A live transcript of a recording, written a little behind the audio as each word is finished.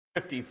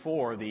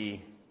1954,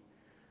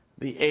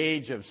 the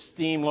age of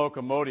steam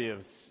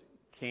locomotives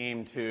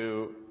came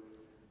to,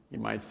 you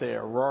might say,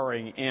 a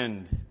roaring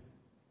end.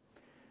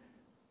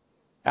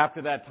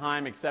 After that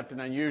time, except in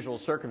unusual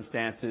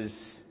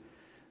circumstances,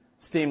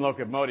 steam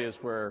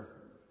locomotives were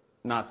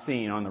not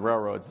seen on the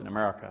railroads in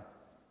America.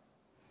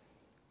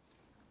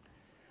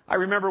 I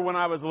remember when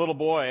I was a little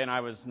boy, and I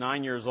was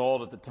 9 years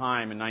old at the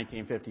time in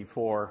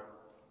 1954,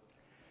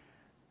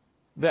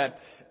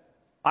 that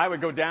I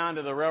would go down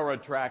to the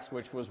railroad tracks,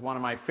 which was one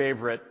of my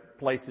favorite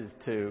places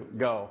to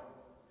go.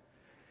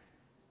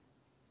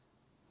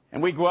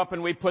 And we'd go up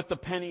and we'd put the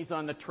pennies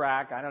on the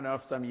track. I don't know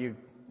if some of you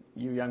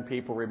young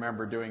people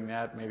remember doing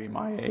that, maybe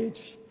my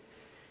age.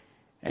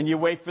 And you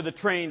wait for the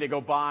train to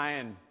go by,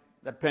 and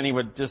that penny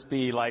would just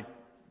be like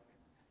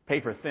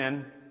paper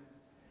thin.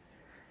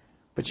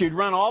 But you'd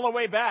run all the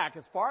way back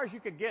as far as you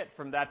could get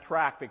from that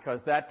track,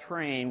 because that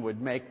train would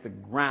make the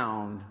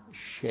ground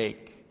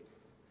shake.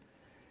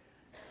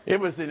 It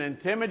was an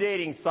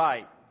intimidating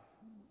sight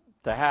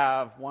to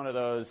have one of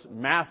those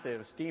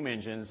massive steam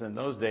engines. In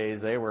those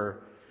days, they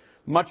were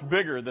much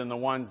bigger than the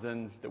ones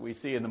that we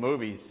see in the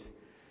movies.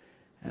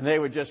 And they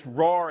would just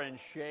roar and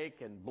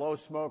shake and blow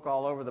smoke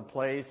all over the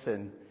place.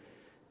 And,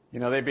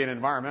 they'd be an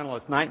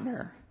environmentalist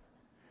nightmare.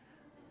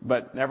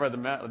 But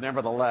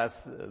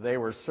nevertheless, they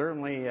were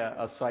certainly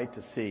a sight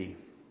to see.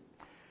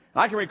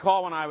 I can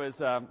recall when I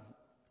was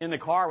in the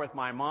car with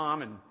my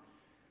mom, and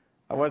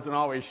I wasn't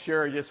always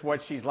sure just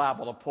what she's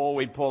liable to pull.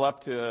 We'd pull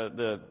up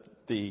to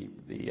the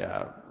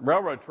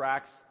railroad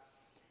tracks,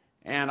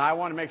 and I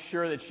wanted to make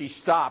sure that she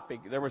stopped.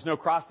 There was no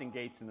crossing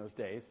gates in those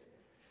days,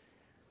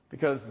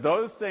 because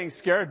those things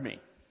scared me.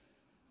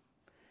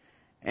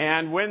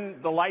 And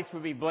when the lights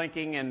would be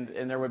blinking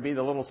and there would be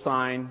the little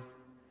sign,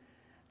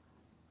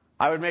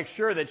 I would make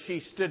sure that she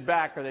stood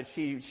back, or that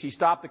she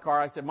stopped the car.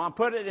 I said, "Mom,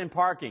 put it in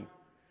parking."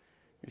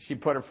 She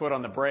put her foot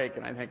on the brake,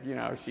 and I think,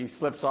 if she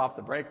slips off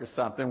the brake or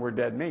something, we're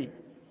dead meat.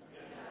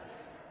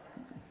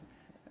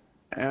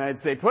 And I'd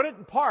say, "Put it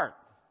in park.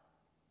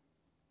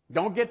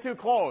 Don't get too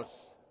close."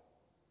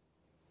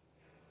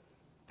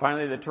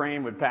 Finally, the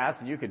train would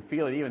pass, and you could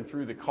feel it even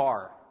through the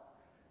car,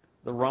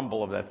 the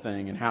rumble of that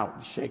thing and how it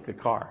would shake the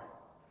car.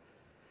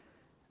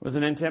 It was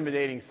an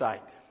intimidating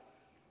sight.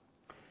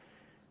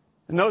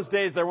 In those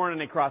days, there weren't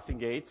any crossing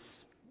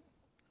gates.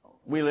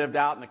 We lived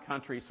out in the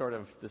country, sort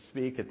of to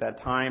speak, at that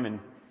time, and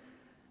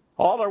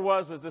all there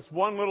was this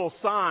one little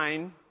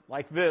sign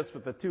like this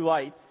with the two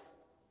lights.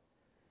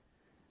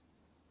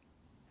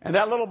 And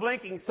that little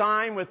blinking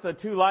sign with the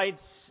two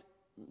lights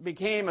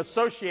became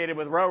associated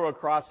with railroad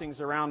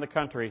crossings around the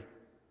country.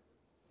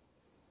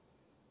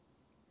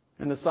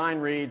 And the sign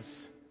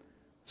reads,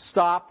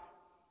 "Stop,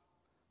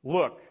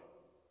 look,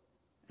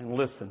 and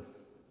listen."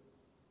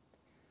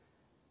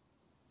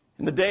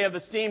 In the day of the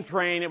steam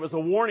train, it was a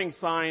warning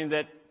sign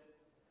that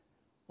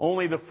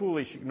only the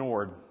foolish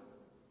ignored.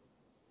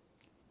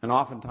 And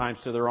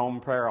oftentimes to their own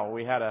peril.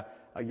 We had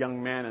a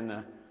young man in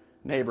the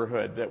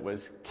neighborhood that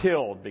was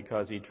killed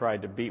because he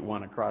tried to beat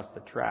one across the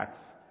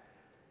tracks.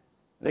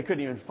 They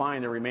couldn't even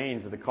find the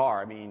remains of the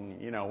car. I mean,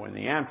 when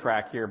the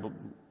Amtrak here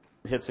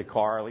hits a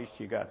car, at least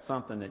you got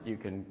something that you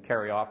can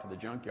carry off to the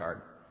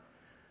junkyard.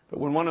 But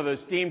when one of those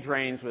steam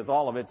trains with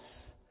all of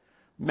its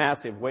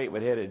massive weight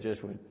would hit it,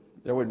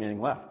 there wouldn't be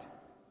anything left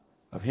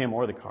of him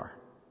or the car.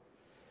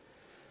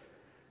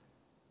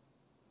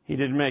 He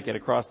didn't make it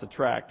across the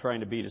track trying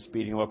to beat a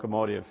speeding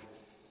locomotive.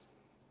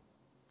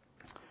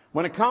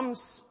 When it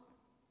comes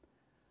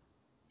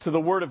to the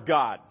Word of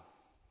God,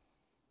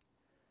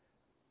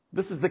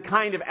 this is the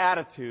kind of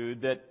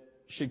attitude that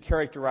should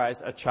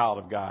characterize a child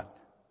of God.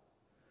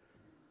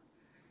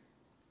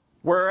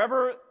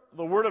 Wherever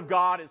the Word of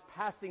God is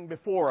passing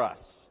before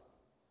us,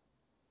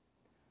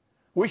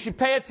 we should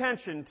pay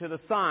attention to the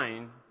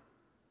sign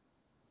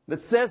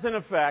that says, in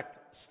effect,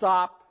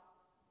 "Stop,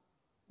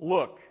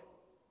 look,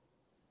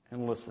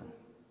 and listen."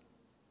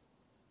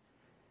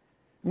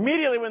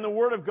 Immediately when the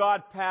Word of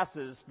God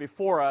passes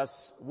before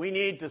us, we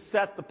need to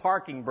set the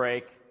parking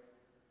brake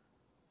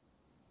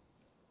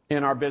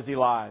in our busy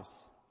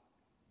lives.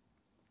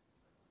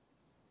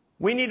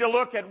 We need to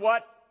look at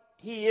what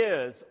He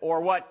is,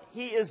 or what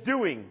He is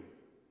doing,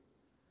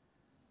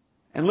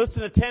 and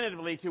listen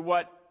attentively to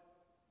what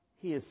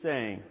He is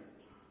saying.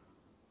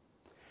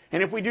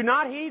 And if we do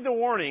not heed the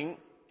warning,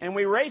 and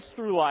we race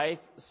through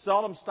life,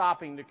 seldom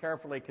stopping to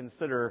carefully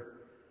consider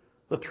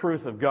the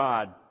truth of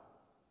God,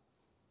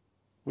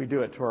 we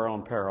do it to our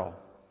own peril.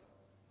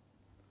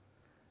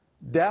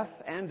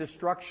 Death and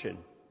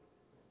destruction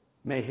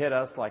may hit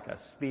us like a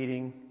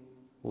speeding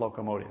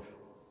locomotive.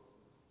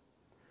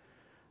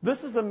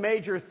 This is a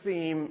major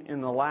theme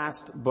in the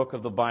last book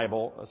of the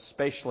Bible,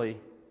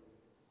 especially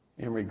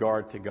in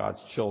regard to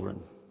God's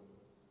children.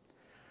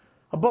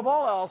 Above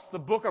all else, the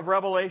book of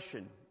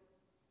Revelation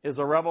is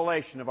a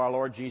revelation of our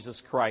Lord Jesus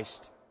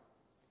Christ.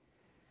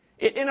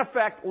 It, in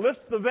effect,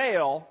 lifts the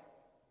veil,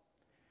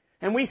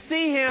 and we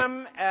see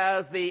Him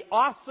as the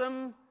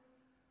awesome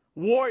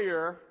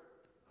warrior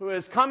who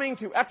is coming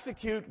to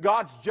execute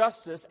God's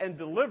justice and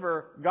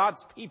deliver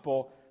God's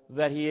people,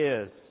 that He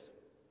is.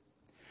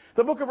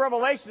 The book of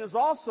Revelation is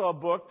also a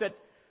book that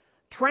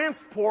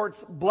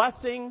transports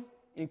blessing,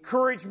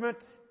 encouragement,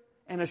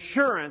 and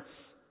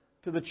assurance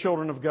to the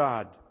children of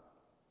God.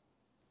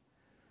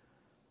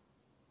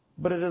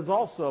 But it is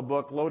also a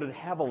book loaded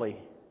heavily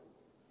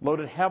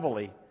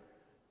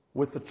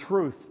with the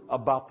truth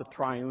about the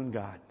triune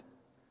God,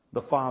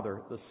 the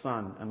Father, the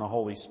Son, and the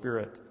Holy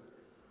Spirit.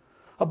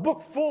 A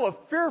book full of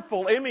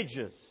fearful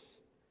images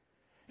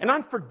and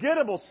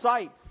unforgettable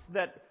sights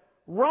that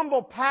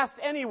rumble past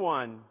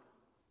anyone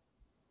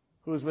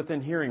who is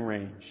within hearing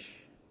range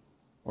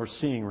or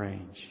seeing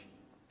range.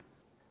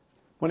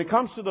 When it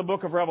comes to the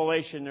book of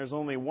Revelation, there's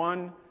only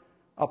one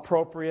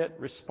appropriate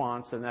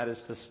response, and that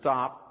is to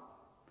stop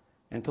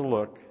and to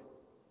look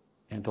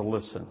and to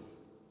listen.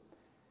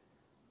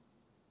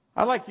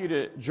 I'd like you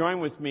to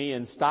join with me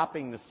in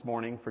stopping this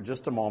morning for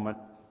just a moment,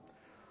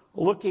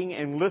 looking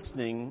and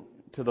listening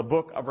to the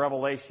book of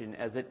Revelation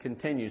as it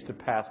continues to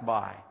pass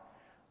by.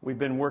 We've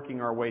been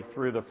working our way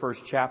through the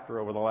first chapter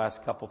over the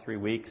last 3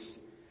 weeks.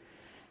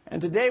 And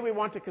today we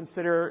want to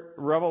consider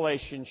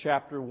Revelation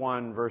chapter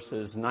 1,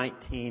 verses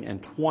 19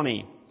 and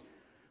 20,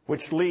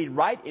 which lead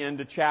right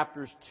into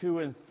chapters 2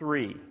 and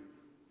 3.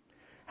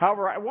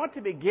 However, I want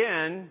to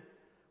begin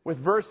with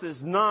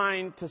verses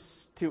 9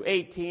 to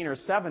 18 or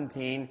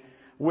 17,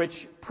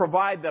 which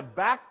provide the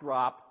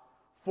backdrop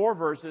for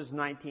verses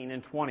 19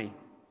 and 20.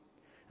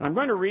 And I'm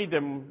going to read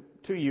them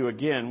to you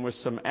again with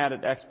some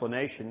added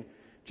explanation,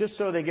 just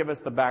so they give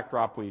us the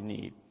backdrop we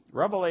need.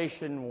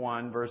 Revelation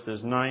 1,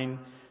 verses 9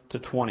 to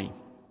 20.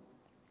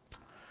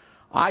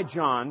 I,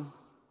 John,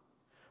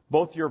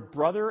 both your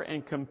brother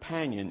and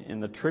companion in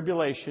the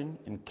tribulation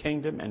and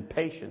kingdom and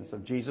patience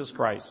of Jesus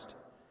Christ,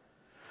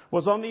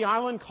 was on the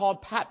island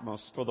called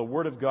Patmos for the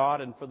word of God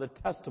and for the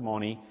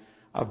testimony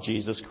of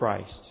Jesus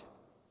Christ.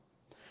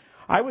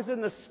 I was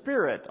in the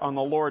Spirit on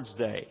the Lord's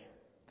day.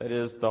 That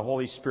is, the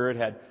Holy Spirit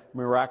had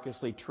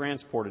miraculously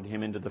transported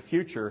him into the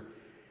future,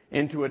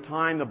 into a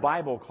time the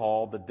Bible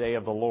called the day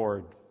of the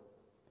Lord.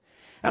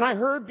 And I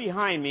heard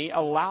behind me a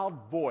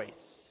loud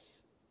voice,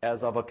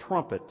 as of a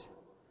trumpet,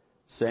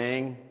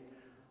 saying,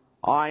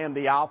 I am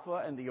the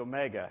Alpha and the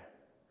Omega,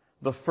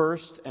 the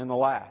first and the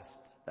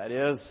last. That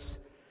is,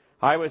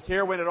 I was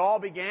here when it all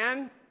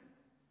began,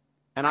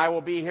 and I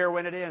will be here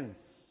when it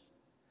ends.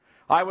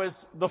 I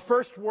was the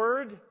first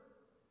word,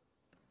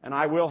 and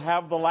I will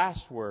have the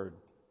last word.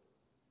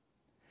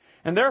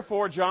 And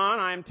therefore, John,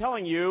 I am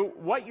telling you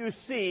what you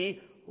see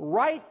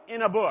right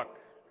in a book.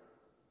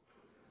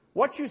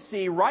 What you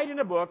see right in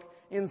a book,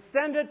 and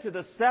send it to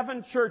the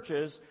 7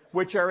 churches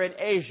which are in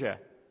Asia,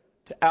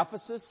 to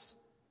Ephesus,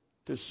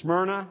 to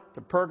Smyrna,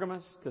 to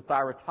Pergamos, to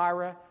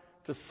Thyatira,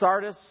 to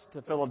Sardis,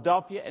 to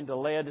Philadelphia, and to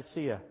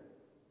Laodicea.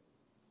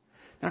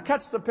 Now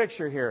catch the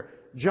picture here.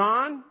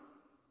 John,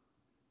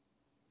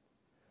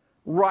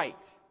 write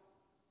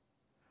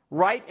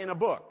in a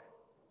book,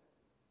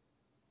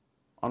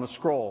 on a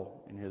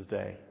scroll in his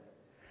day,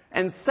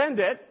 and send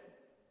it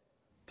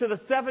to the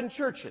 7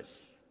 churches.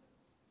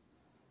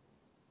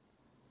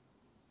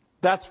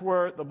 That's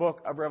where the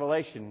book of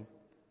Revelation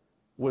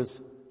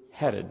was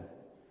headed.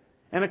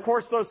 And of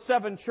course, those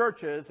 7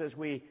 churches, as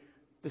we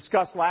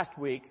discussed last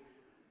week,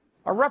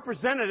 are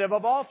representative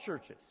of all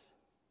churches.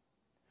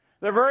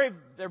 They're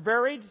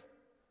varied.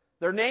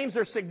 Their names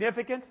are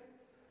significant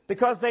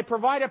because they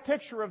provide a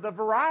picture of the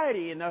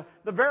variety and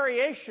the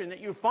variation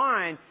that you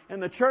find in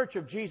the Church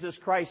of Jesus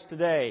Christ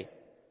today.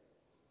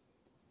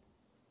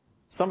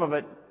 Some of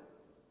it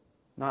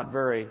not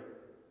very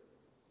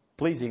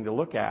pleasing to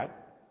look at.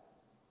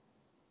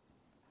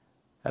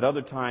 At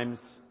other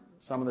times,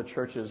 some of the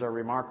churches are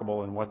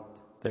remarkable in what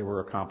they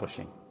were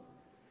accomplishing.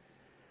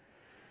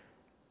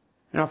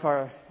 Now, if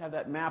I have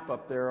that map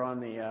up there on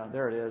the,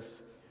 there it is.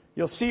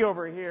 You'll see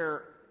over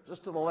here,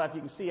 just to the left,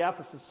 you can see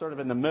Ephesus sort of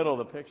in the middle of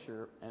the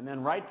picture. And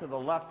then right to the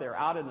left there,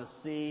 out in the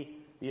sea,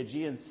 the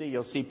Aegean Sea,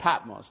 you'll see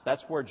Patmos.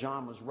 That's where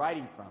John was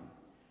writing from.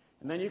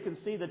 And then you can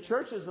see the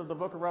churches of the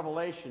book of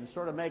Revelation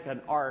sort of make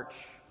an arch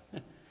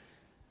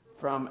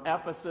from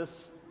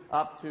Ephesus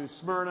up to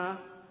Smyrna,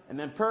 and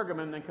then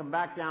Pergamon, then come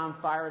back down,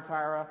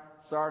 Thyatira,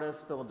 Sardis,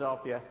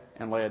 Philadelphia,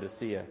 and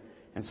Laodicea.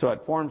 And so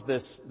it forms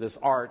this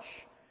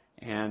arch,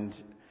 and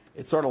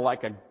it's sort of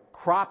like a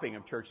cropping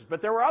of churches.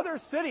 But there were other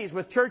cities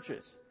with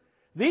churches.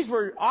 These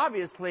were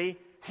obviously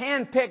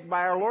handpicked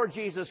by our Lord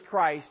Jesus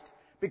Christ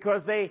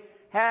because they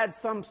had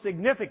some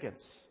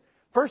significance.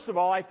 First of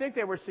all, I think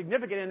they were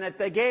significant in that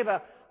they gave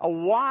a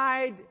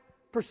wide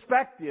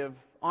perspective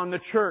on the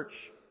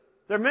church.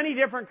 There are many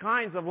different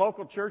kinds of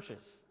local churches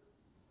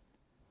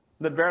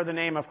that bear the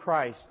name of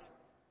Christ.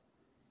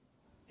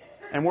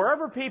 And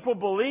wherever people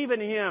believe in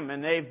Him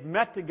and they've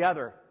met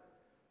together,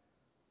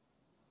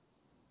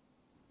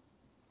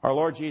 our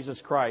Lord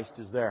Jesus Christ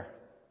is there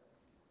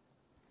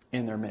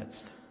in their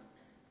midst.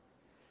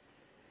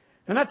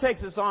 And that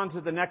takes us on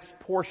to the next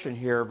portion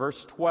here,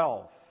 verse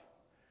 12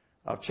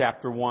 of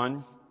chapter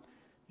 1.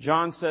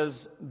 John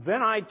says,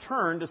 Then I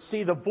turned to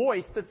see the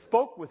voice that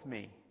spoke with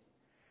me.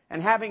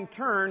 And having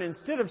turned,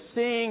 instead of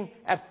seeing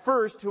at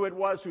first who it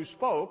was who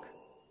spoke,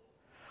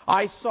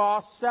 I saw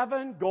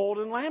 7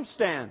 golden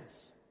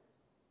lampstands.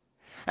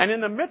 And in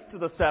the midst of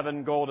the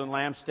 7 golden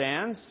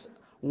lampstands,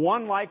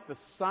 one like the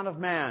Son of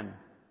Man,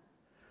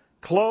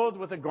 clothed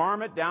with a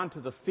garment down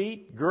to the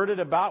feet, girded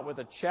about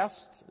the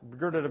chest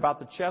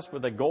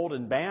with a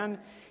golden band.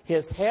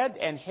 His head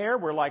and hair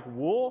were like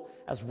wool,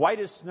 as white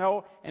as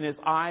snow, and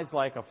his eyes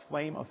like a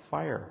flame of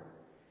fire.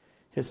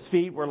 His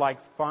feet were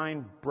like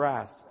fine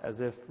brass,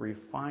 as if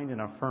refined in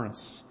a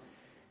furnace,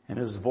 and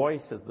his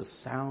voice as the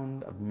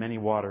sound of many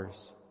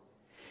waters.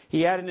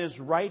 He had in his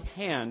right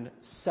hand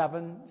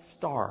 7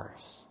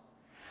 stars.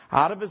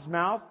 Out of his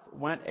mouth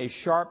went a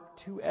sharp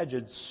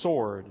 2-edged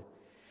sword,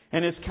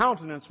 and his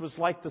countenance was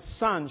like the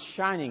sun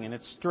shining in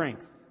its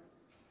strength,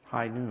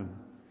 high noon.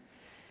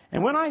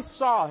 And when I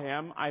saw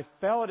him, I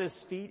fell at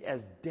his feet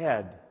as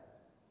dead.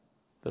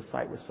 The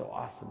sight was so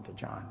awesome to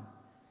John.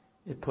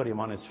 It put him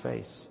on his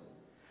face.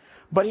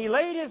 But he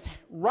laid his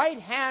right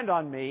hand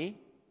on me,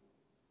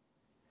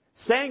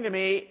 saying to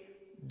me,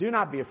 "Do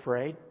not be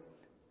afraid.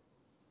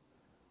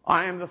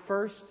 I am the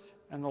first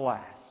and the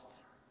last.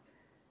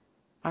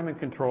 I'm in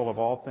control of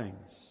all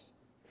things.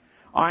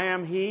 I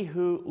am he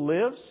who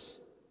lives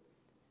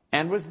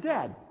and was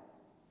dead.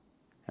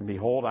 And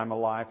behold, I'm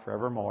alive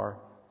forevermore.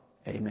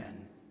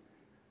 Amen."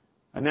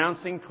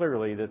 Announcing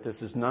clearly that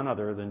this is none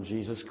other than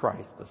Jesus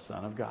Christ, the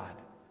Son of God,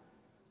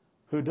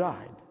 who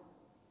died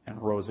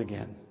and rose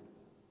again.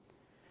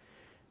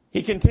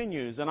 He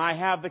continues, "And I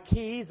have the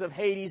keys of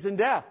Hades and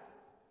death."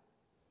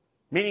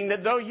 Meaning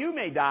that though you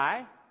may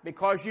die,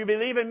 because you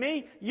believe in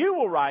me, you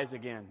will rise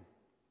again.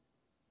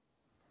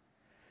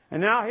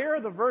 And now here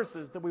are the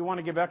verses that we want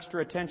to give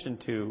extra attention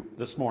to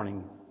this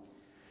morning.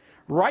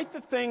 "Write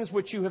the things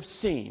which you have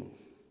seen,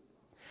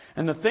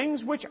 and the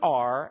things which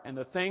are, and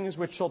the things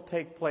which shall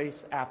take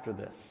place after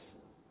this."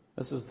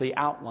 This is the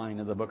outline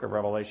of the book of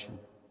Revelation.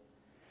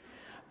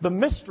 "The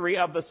mystery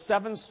of the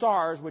 7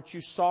 stars which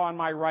you saw in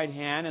my right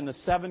hand, and the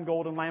 7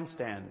 golden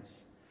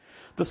lampstands.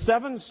 The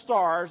 7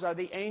 stars are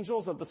the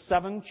angels of the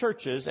 7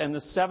 churches, and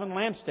the 7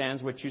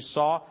 lampstands which you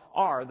saw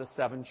are the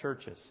 7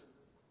 churches."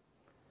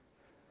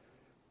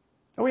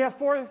 And we have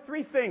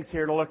 3 things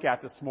here to look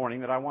at this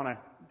morning that I want to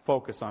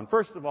focus on.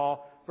 First of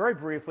all, very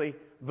briefly,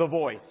 the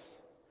voice.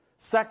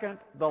 Second,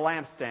 the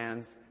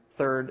lampstands.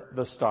 Third,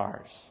 the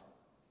stars.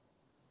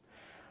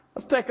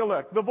 Let's take a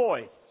look. The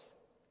voice,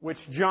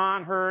 which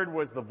John heard,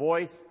 was the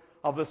voice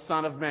of the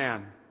Son of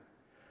Man,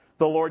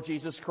 the Lord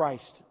Jesus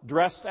Christ,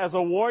 dressed as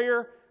a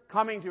warrior,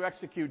 coming to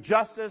execute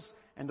justice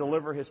and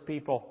deliver his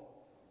people.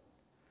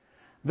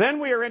 Then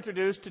we are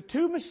introduced to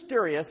 2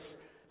 mysterious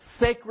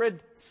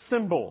sacred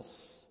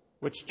symbols,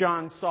 which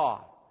John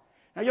saw.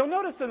 Now you'll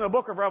notice in the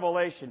book of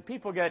Revelation,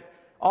 people get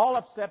all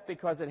upset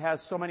because it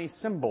has so many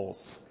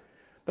symbols.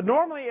 But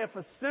normally if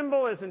a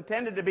symbol is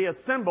intended to be a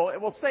symbol,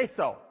 it will say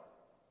so.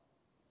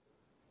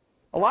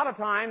 A lot of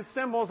times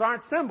symbols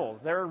aren't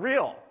symbols, they're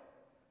real.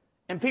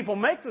 And people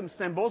make them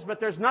symbols, but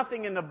there's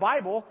nothing in the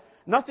Bible,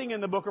 nothing in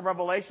the book of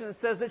Revelation that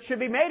says it should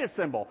be made a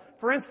symbol.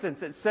 For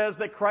instance, it says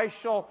that Christ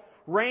shall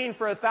reign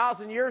for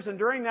 1,000 years, and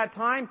during that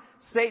time,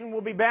 Satan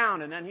will be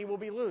bound, and then he will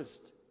be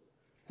loosed.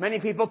 Many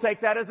people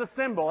take that as a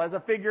symbol, as a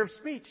figure of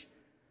speech.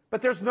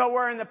 But there's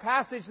nowhere in the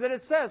passage that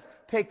it says,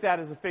 take that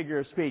as a figure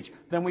of speech.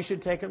 Then we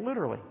should take it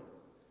literally.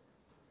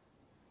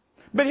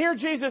 But here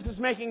Jesus is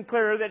making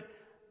clear that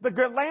the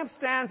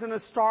lampstands and the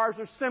stars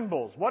are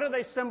symbols. What are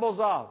they symbols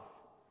of?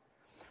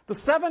 The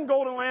 7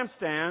 golden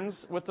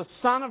lampstands with the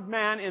Son of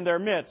Man in their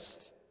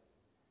midst,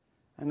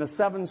 and the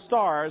 7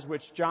 stars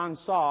which John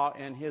saw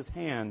in his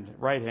hand,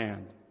 right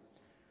hand.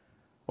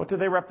 What do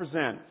they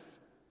represent?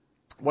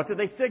 What do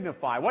they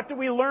signify? What do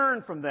we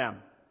learn from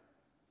them?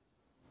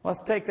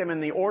 Let's take them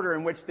in the order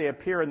in which they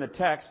appear in the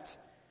text,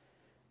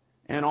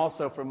 and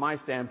also from my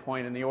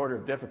standpoint in the order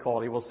of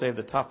difficulty. We'll save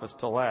the toughest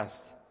to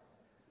last.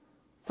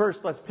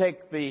 First, let's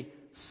take the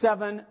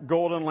 7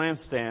 golden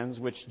lampstands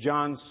which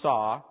John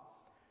saw.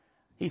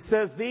 He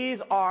says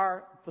these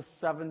are the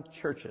 7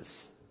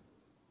 churches.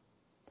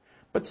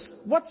 But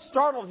what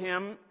startled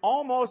him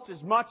almost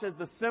as much as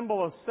the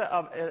symbol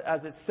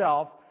as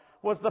itself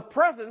was the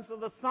presence of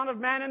the Son of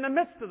Man in the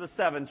midst of the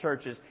 7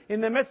 churches, in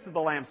the midst of the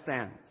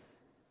lampstands.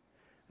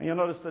 And you'll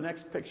notice the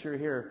next picture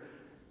here.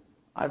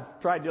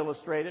 I've tried to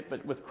illustrate it,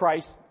 but with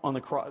Christ on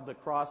the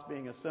cross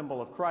being a symbol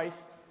of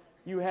Christ,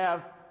 you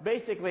have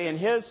basically in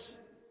his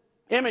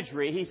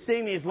imagery, he's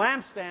seeing these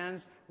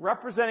lampstands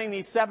representing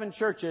these 7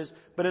 churches,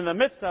 but in the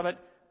midst of it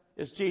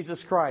is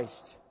Jesus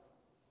Christ.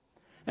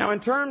 Now, in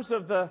terms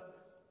of the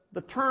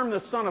term the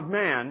Son of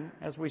Man,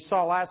 as we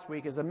saw last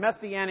week, is a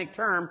messianic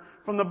term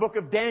from the book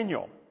of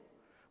Daniel,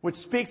 which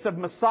speaks of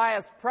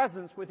Messiah's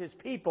presence with his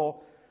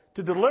people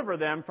to deliver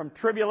them from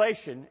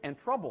tribulation and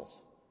troubles.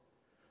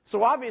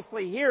 So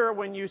obviously here,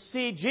 when you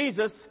see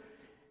Jesus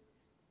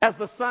as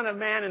the Son of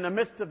Man in the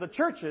midst of the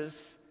churches,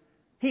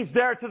 he's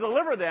there to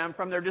deliver them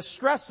from their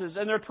distresses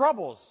and their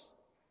troubles.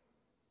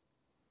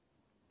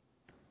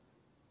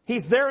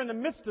 He's there in the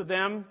midst of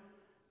them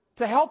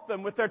to help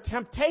them with their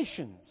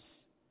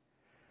temptations.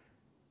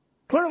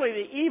 Clearly,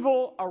 the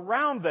evil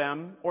around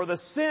them, or the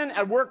sin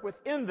at work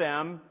within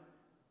them,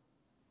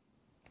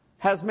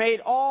 has made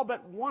all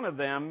but one of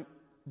them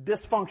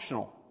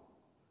dysfunctional.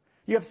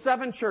 You have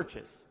 7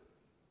 churches.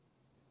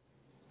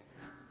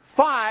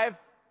 5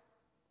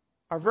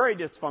 are very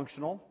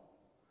dysfunctional.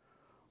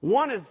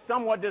 1 is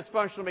somewhat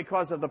dysfunctional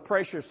because of the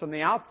pressures from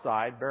the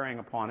outside bearing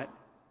upon it.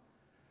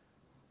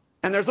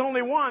 And there's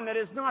only 1 that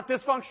is not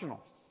dysfunctional.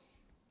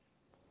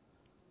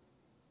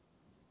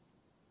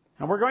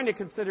 And we're going to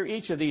consider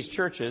each of these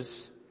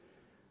churches,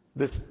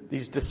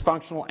 these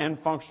dysfunctional and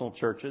functional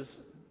churches,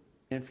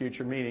 in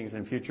future meetings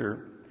and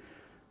future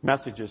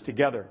messages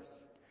together.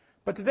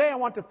 But today I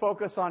want to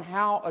focus on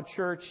how a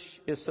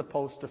church is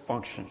supposed to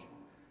function.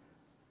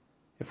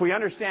 If we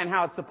understand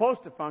how it's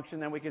supposed to function,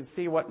 then we can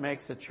see what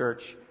makes a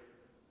church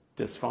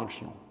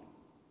dysfunctional.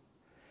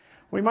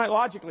 We might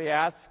logically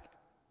ask,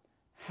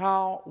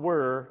 how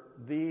were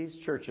these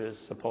churches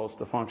supposed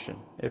to function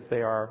if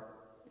they are,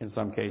 in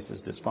some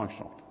cases,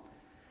 dysfunctional?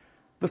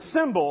 The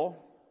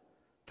symbol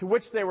to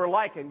which they were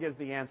likened gives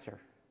the answer.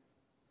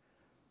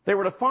 They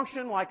were to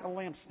function like a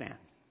lampstand.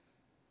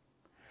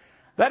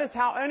 That is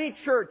how any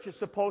church is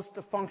supposed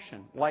to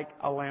function, like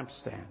a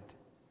lampstand.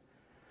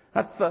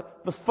 That's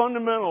the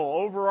fundamental,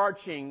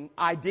 overarching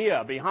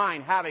idea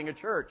behind having a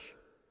church.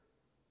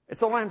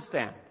 It's a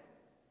lampstand.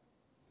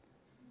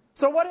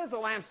 So what is a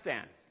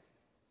lampstand?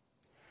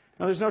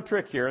 Now, there's no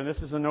trick here, and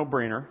this is a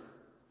no-brainer.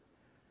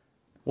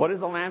 What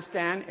is a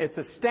lampstand? It's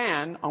a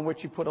stand on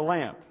which you put a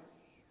lamp.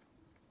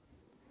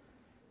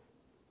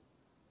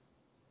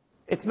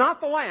 It's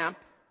not the lamp.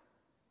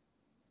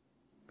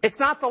 It's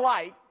not the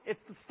light.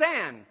 It's the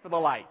stand for the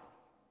light.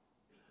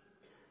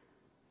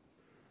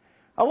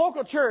 A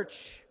local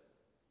church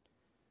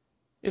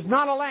is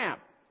not a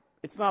lamp.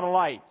 It's not a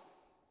light.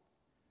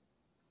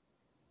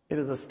 It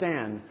is a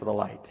stand for the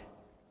light.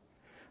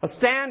 A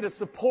stand to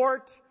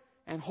support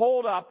and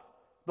hold up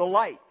the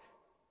light,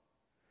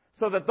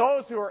 so that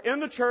those who are in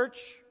the church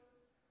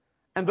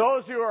and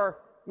those who are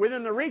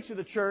within the reach of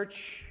the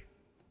church,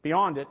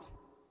 beyond it,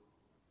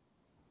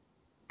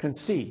 can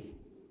see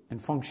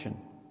and function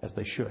as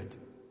they should.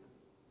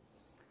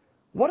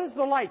 What is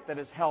the light that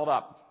is held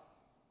up?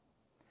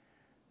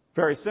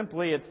 Very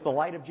simply, it's the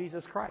light of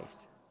Jesus Christ.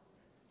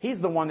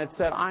 He's the one that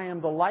said, I am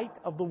the light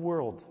of the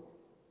world.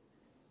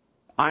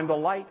 I'm the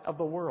light of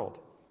the world.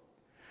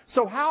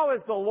 So how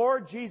is the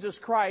Lord Jesus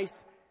Christ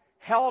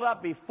held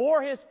up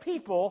before His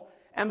people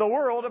and the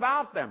world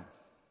about them?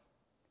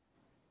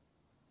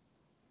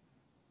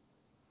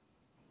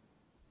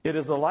 It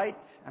is a light.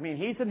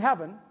 He's in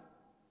heaven.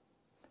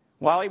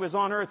 While He was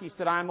on earth, He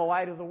said, I am the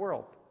light of the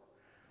world.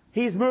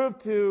 He's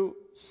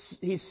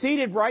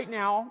seated right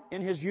now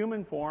in His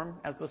human form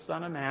as the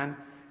Son of Man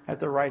at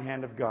the right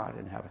hand of God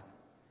in heaven.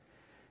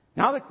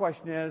 Now the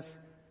question is,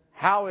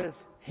 how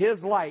is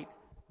His light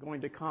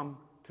going to come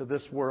to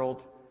this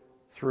world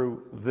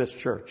through this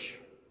church?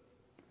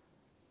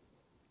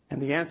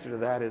 And the answer to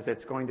that is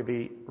it's going to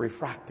be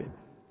refracted.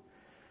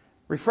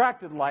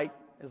 Refracted light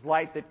is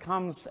light that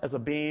comes as a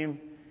beam,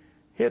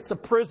 hits a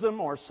prism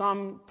or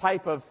some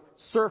type of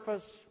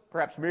surface,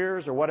 perhaps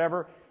mirrors or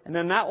whatever, and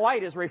then that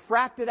light is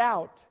refracted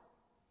out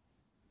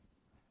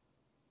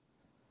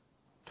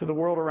to the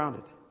world around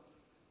it.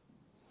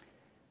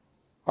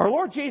 Our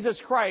Lord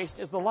Jesus Christ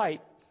is the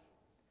light.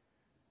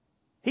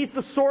 He's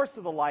the source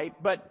of the light,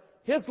 but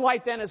His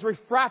light then is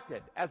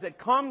refracted as it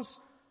comes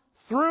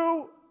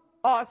through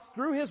us,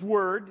 through His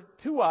Word,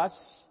 to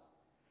us,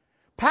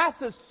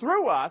 passes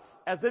through us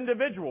as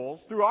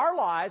individuals, through our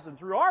lives and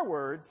through our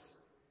words,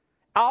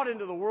 out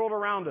into the world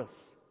around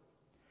us.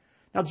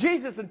 Now,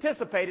 Jesus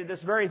anticipated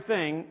this very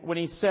thing when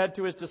He said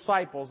to His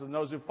disciples and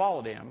those who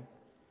followed Him,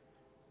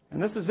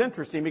 and this is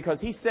interesting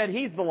because He said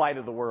He's the light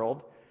of the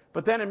world,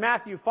 but then in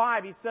Matthew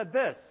 5 He said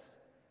this,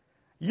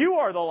 you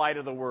are the light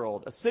of the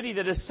world. A city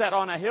that is set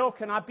on a hill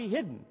cannot be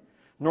hidden,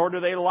 nor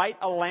do they light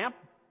a lamp,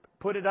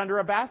 put it under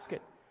a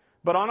basket,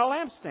 but on a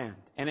lampstand,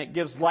 and it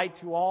gives light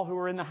to all who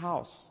are in the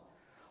house.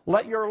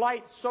 Let your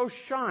light so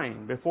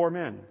shine before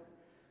men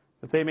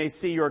that they may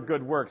see your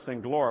good works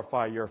and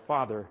glorify your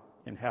Father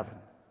in heaven.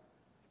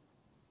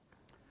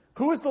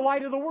 Who is the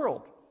light of the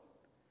world?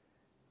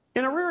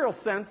 In a real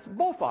sense,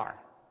 both are.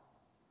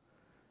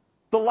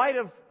 The light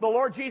of the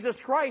Lord Jesus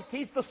Christ,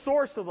 He's the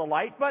source of the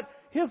light, but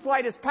His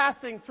light is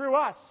passing through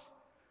us.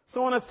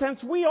 So in a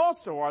sense, we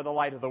also are the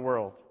light of the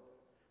world.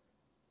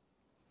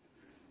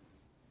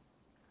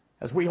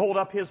 As we hold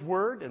up His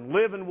Word and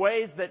live in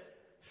ways that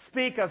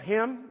speak of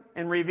Him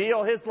and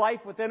reveal His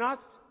life within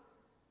us.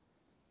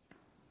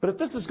 But if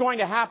this is going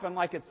to happen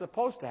like it's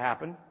supposed to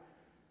happen,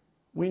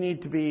 we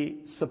need to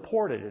be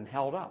supported and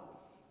held up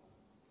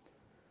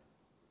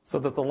so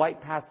that the light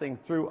passing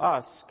through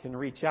us can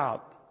reach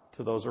out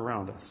to those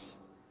around us.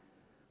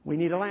 We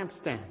need a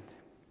lampstand.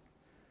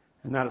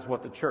 And that is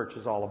what the church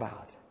is all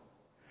about.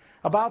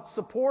 About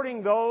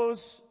supporting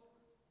those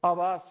of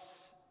us,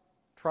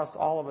 trust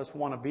all of us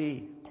want to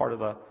be part of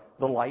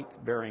the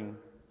light-bearing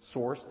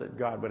source that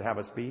God would have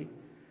us be.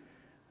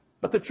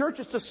 But the church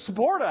is to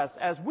support us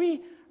as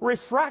we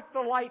refract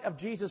the light of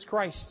Jesus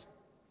Christ.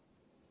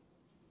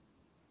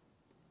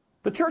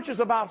 The church is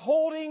about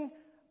holding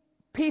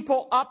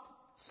people up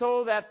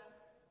so that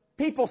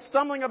people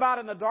stumbling about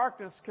in the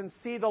darkness can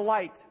see the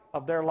light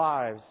of their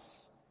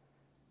lives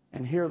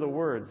and hear the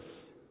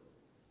words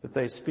that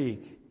they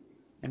speak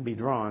and be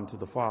drawn to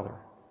the Father.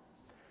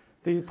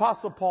 The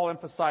Apostle Paul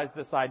emphasized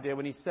this idea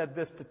when he said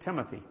this to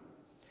Timothy.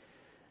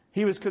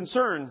 He was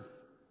concerned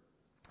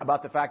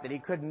about the fact that he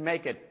couldn't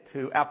make it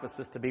to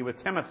Ephesus to be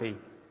with Timothy.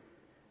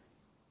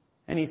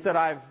 And he said,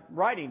 I'm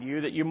writing to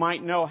you that you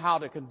might know how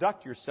to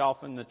conduct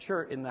yourself in the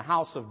church, in the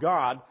house of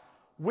God,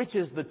 which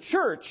is the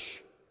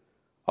church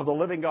of the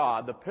living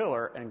God, the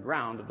pillar and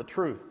ground of the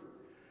truth.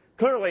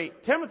 Clearly,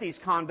 Timothy's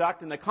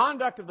conduct and the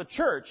conduct of the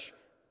church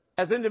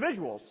as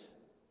individuals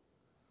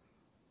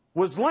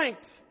was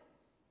linked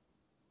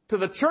to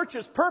the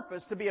church's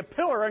purpose to be a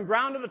pillar and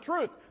ground of the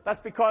truth.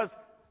 That's because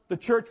the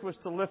church was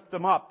to lift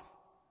them up.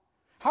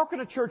 How can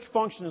a church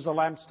function as a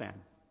lampstand?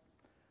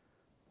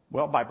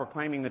 Well, by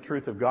proclaiming the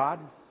truth of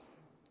God,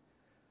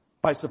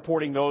 by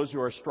supporting those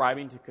who are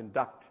striving to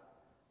conduct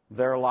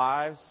their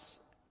lives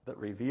that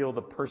reveal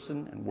the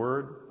person and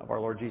word of our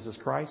Lord Jesus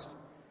Christ,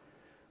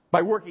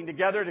 by working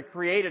together to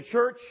create a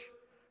church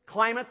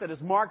climate that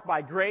is marked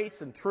by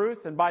grace and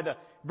truth and by the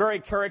very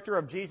character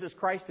of Jesus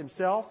Christ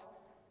himself,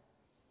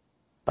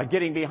 by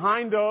getting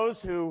behind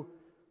those who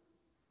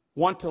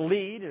want to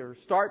lead or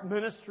start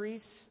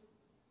ministries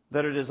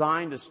that are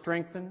designed to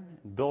strengthen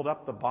and build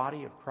up the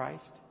body of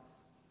Christ,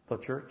 the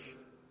church.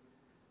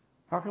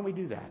 How can we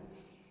do that?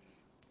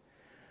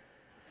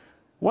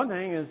 One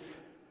thing is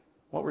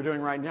what we're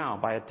doing right now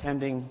by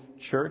attending a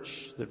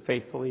church that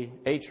faithfully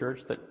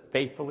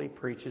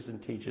preaches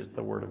and teaches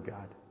the Word of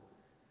God.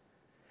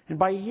 And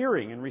by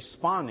hearing and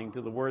responding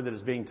to the Word that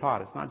is being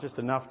taught. It's not just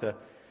enough to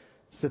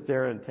sit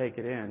there and take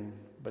it in,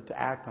 but to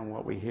act on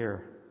what we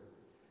hear.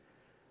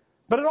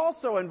 But it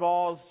also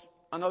involves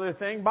another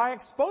thing, by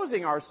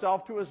exposing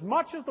ourselves to as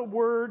much of the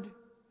Word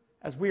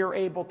as we are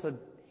able to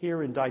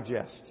hear and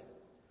digest.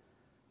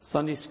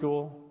 Sunday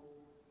school,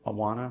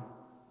 Awana,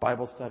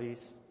 Bible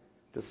studies,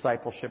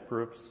 discipleship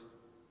groups,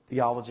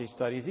 theology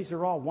studies. These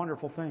are all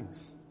wonderful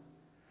things.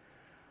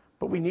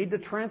 But we need to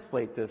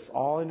translate this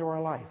all into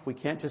our life. We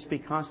can't just be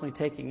constantly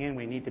taking in.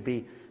 We need to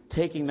be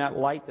taking that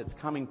light that's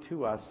coming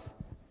to us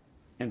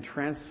and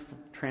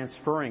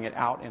transferring it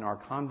out in our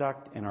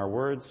conduct, in our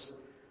words,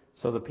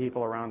 so the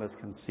people around us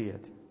can see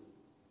it.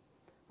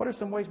 What are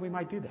some ways we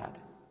might do that?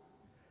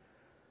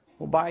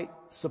 Well, by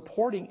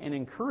supporting and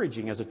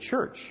encouraging as a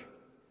church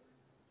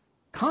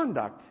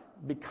conduct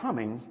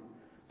becoming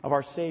of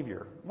our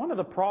Savior. One of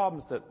the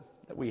problems that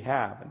we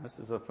have, and this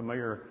is a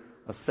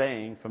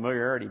saying,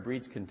 familiarity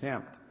breeds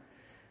contempt,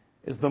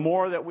 is the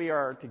more that we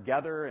are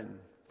together and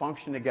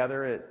function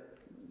together,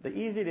 the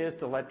easier it is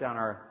to let down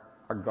our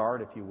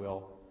guard, if you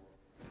will.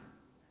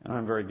 And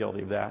I'm very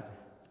guilty of that.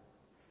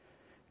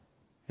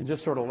 And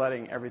just sort of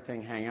letting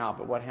everything hang out.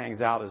 But what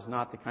hangs out is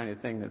not the kind of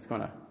thing that's going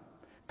to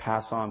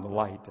pass on the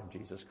light of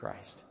Jesus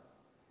Christ.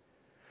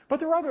 But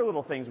there are other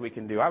little things we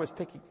can do. I was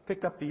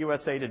picked up the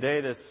USA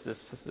Today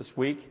this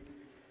week.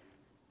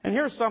 And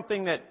here's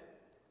something that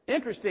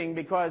interesting,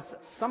 because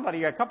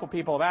a couple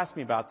people have asked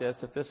me about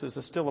this, if this is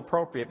still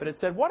appropriate. But it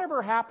said,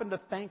 whatever happened to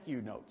thank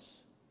you notes?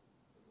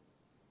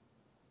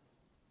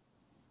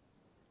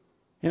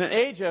 In an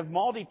age of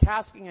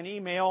multitasking and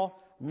email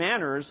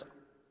manners,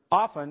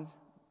 often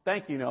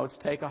thank you notes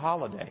take a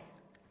holiday.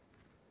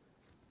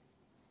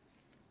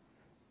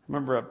 I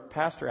remember a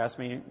pastor asked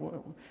me,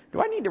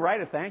 do I need to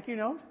write a thank you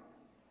note?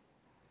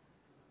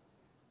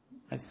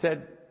 I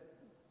said,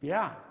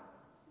 yeah,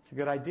 it's a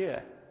good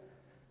idea.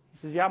 He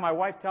says, yeah, my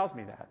wife tells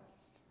me that.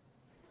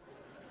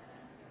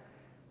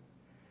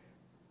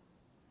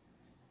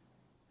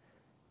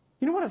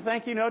 You know what a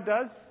thank you note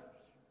does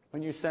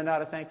when you send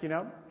out a thank you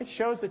note? It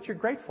shows that you're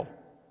grateful,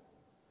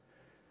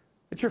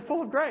 that you're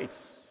full of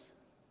grace.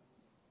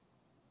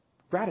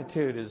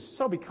 Gratitude is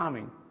so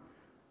becoming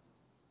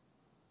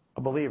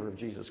a believer of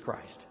Jesus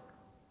Christ.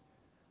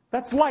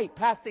 That's light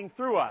passing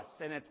through us,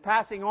 and it's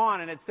passing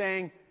on, and it's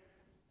saying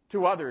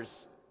to others,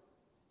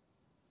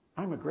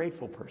 I'm a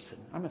grateful person.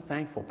 I'm a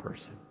thankful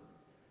person.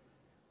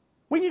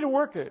 We need to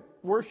work at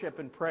worship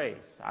and praise.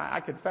 I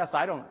confess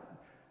I don't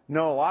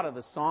know a lot of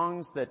the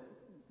songs that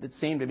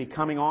seem to be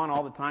coming on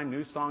all the time.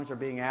 New songs are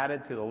being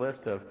added to the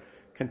list of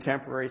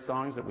contemporary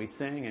songs that we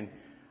sing, and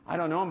I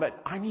don't know them, but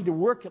I need to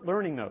work at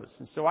learning those.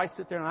 And so I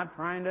sit there and I'm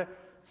trying to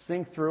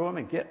sing through them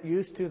and get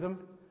used to them.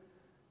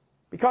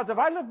 Because if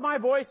I lift my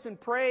voice in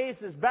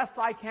praise as best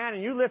I can,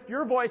 and you lift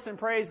your voice in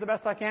praise the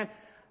best I can,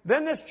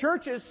 then this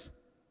church is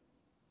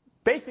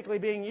basically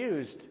being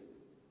used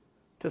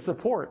to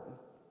support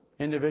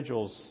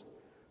individuals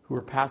who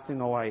are passing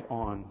the light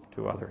on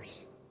to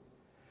others.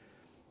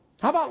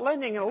 How about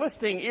lending a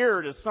listening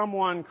ear to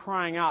someone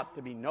crying out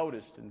to be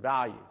noticed and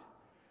valued?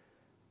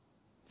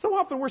 So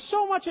often we're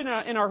so much in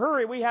a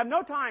hurry, we have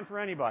no time for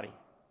anybody.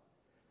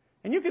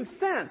 And you can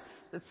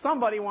sense that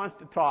somebody wants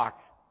to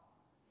talk.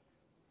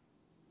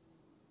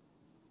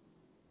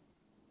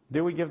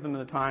 Do we give them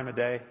the time of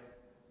day?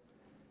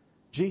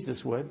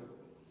 Jesus would.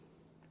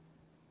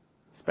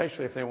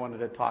 Especially if they wanted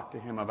to talk to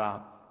him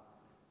about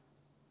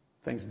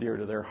things dear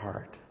to their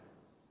heart.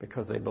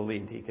 because they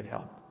believed He could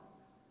help.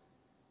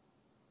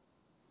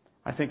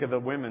 I think of the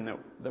women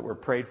that were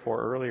prayed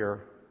for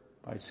earlier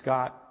by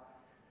Scott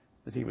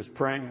as he was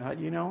praying. I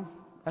thought,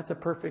 that's a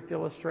perfect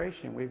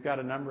illustration. We've got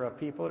a number of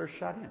people that are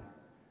shut in,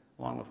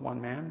 along with one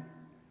man.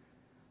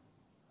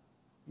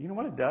 You know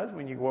what it does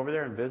when you go over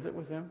there and visit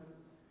with them?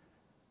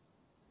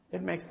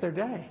 It makes their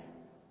day.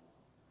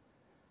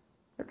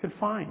 They're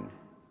confined.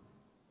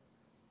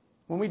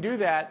 When we do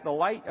that, the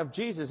light of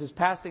Jesus is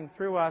passing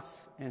through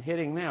us and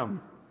hitting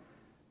them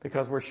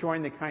because we're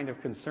showing the kind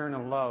of concern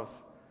and love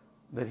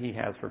that He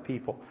has for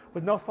people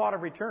with no thought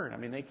of return. I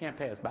mean, they can't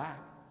pay us back.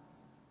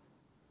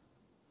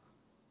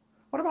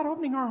 What about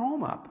opening our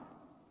home up?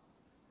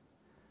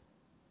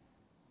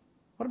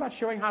 What about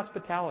showing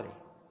hospitality?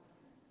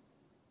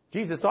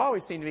 Jesus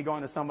always seemed to be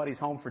going to somebody's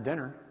home for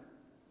dinner.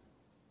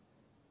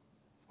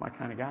 My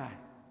kind of guy.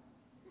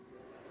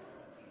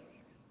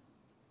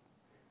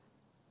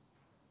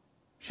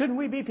 Shouldn't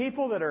we be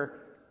people that are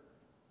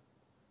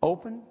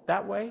open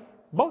that way?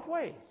 Both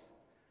ways.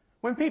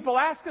 When people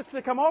ask us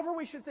to come over,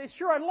 we should say,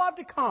 sure, I'd love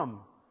to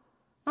come.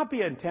 Not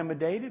be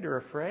intimidated or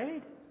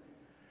afraid.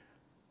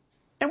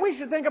 And we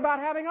should think about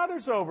having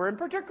others over, and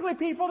particularly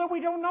people that we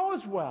don't know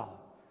as well.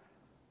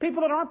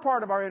 People that aren't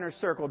part of our inner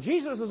circle.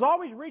 Jesus is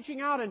always reaching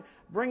out and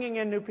bringing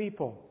in new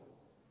people.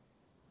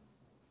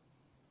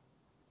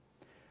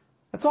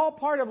 It's all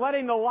part of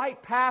letting the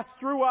light pass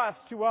through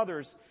us to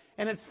others.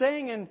 And it's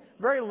saying in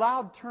very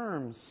loud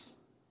terms,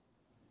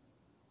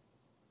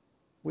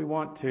 we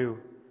want to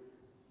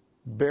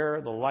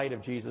bear the light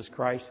of Jesus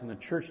Christ, and the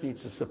church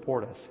needs to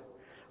support us.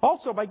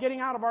 Also, by getting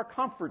out of our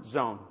comfort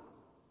zone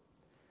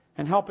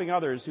and helping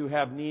others who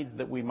have needs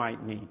that we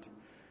might meet.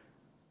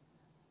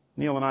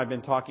 Neil and I have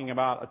been talking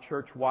about a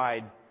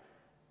church-wide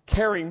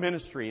caring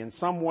ministry in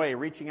some way,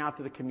 reaching out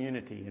to the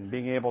community and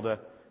being able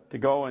to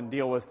go and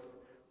deal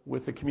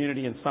with the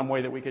community in some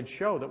way that we could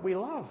show that we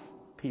love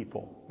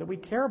people, that we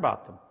care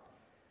about them.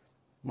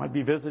 Might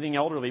be visiting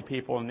elderly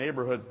people in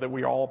neighborhoods that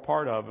we are all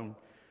part of, and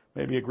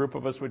maybe a group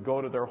of us would go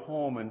to their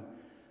home and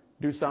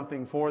do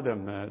something for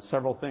them,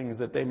 several things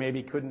that they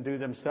maybe couldn't do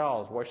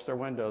themselves, wash their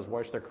windows,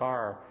 wash their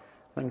car,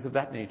 things of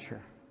that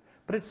nature.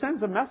 But it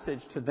sends a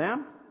message to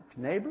them,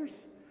 to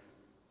neighbors,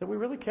 that we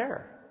really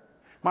care.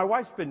 My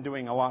wife's been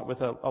doing a lot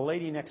with a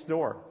lady next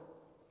door.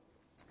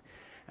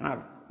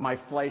 And my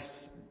flesh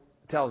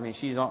tells me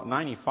she's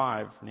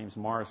 95. Her name's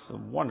Morris, a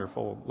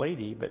wonderful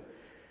lady, but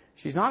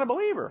she's not a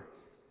believer.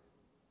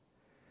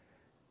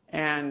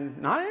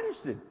 And not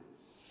interested.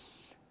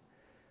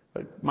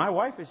 But my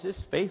wife is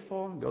just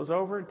faithful and goes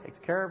over and takes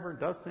care of her,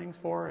 does things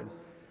for her. And,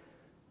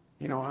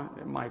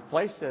 my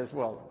flesh says,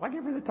 well, why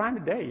give her the time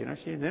of day?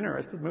 She's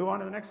interested. Move on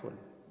to the next one.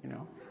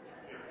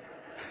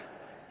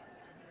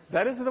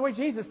 That isn't the way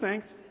Jesus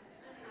thinks.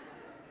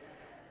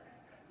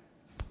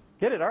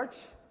 Get it, Arch?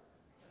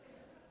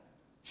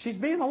 She's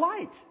being a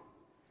light.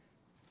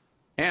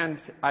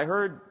 And I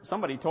heard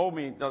somebody told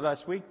me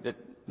last week that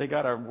they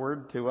got a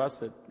word to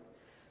us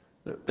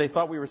that they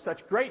thought we were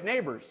such great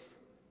neighbors.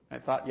 I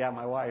thought, yeah,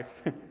 my wife.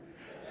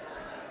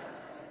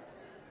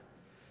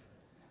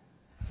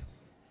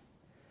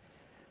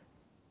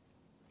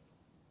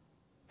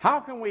 How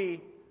can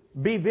we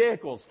be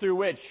vehicles through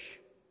which,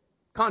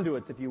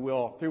 conduits, if you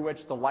will, through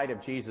which the light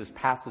of Jesus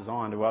passes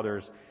on to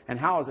others? And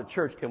how as a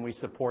church can we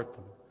support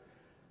them?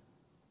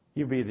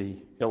 You be the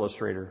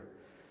illustrator.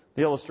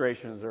 The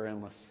illustrations are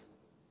endless.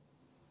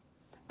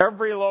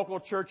 Every local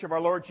church of our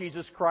Lord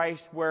Jesus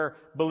Christ where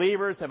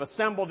believers have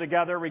assembled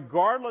together,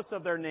 regardless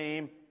of their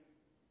name,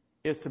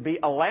 is to be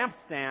a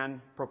lampstand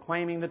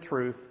proclaiming the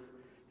truth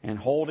and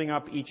holding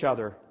up each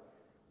other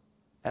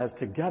as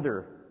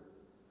together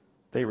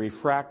they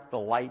refract the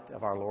light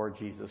of our Lord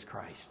Jesus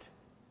Christ.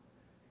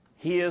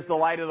 He is the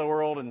light of the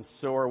world, and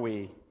so are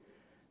we.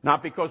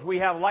 Not because we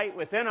have light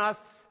within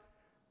us,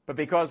 but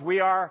because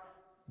we are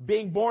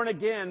being born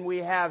again, we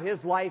have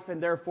His life,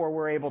 and therefore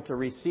we're able to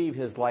receive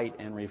His light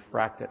and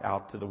refract it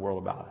out to the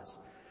world about us.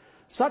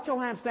 Such a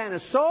lampstand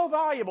is so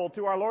valuable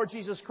to our Lord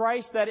Jesus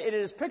Christ that it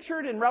is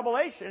pictured in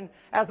Revelation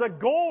as a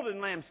golden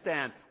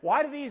lampstand.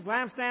 Why do these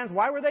lampstands,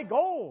 why were they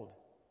gold?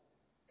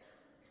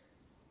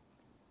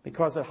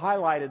 Because it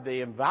highlighted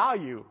the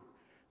value,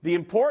 the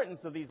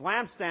importance of these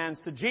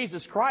lampstands to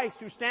Jesus Christ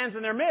who stands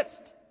in their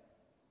midst.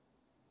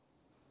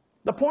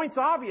 The point's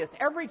obvious.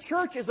 Every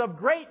church is of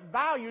great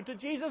value to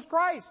Jesus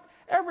Christ.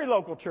 Every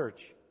local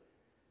church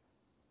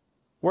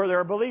where there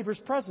are believers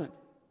present.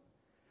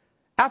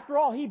 After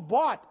all, He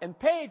bought and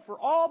paid for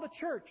all the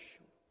church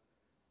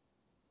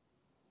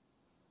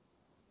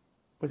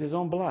with His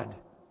own blood.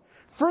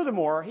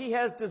 Furthermore, He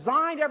has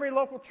designed every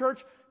local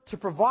church to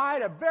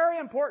provide a very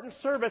important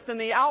service in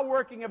the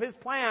outworking of His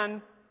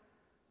plan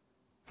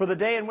for the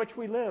day in which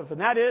we live.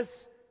 And that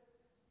is,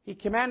 He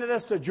commanded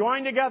us to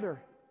join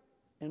together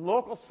in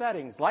local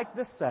settings like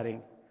this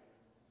setting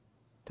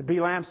to be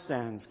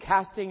lampstands,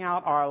 casting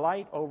out our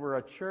light over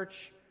a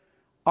church,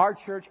 our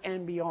church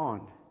and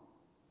beyond.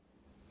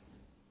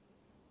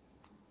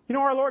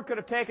 Our Lord could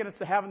have taken us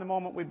to heaven the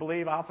moment we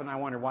believe. Often I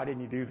wonder, why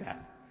didn't you do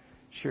that?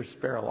 Sure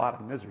spare a lot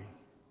of misery.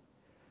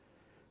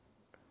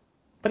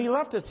 But he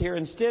left us here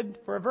instead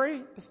for a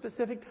very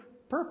specific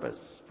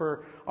purpose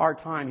for our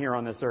time here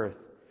on this earth.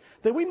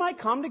 That we might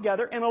come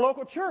together in a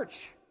local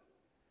church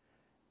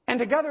and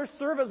together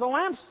serve as a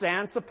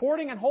lampstand,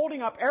 supporting and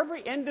holding up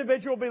every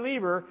individual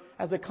believer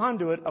as a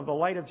conduit of the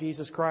light of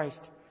Jesus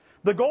Christ.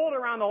 The gold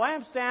around the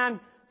lampstand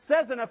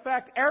says, in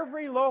effect,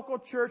 every local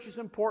church is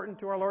important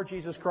to our Lord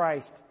Jesus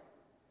Christ.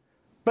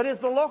 But is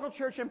the local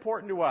church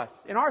important to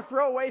us? In our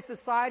throwaway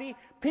society,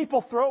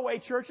 people throw away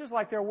churches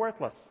like they're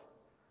worthless.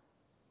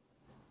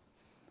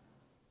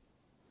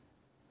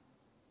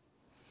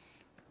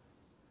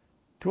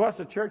 To us,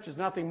 a church is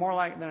nothing more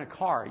like than a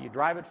car. You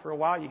drive it for a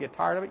while, you get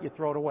tired of it, you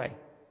throw it away.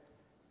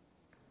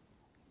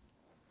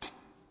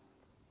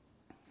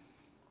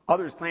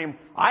 Others claim,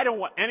 I don't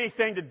want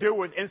anything to do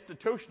with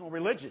institutional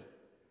religion.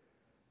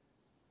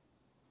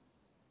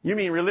 You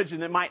mean religion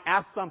that might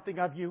ask something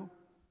of you?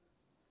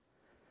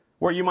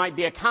 Where you might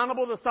be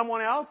accountable to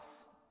someone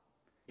else?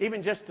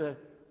 Even just to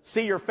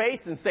see your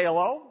face and say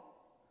hello?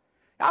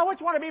 I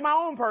always want to be my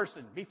own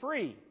person, be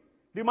free,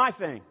 do my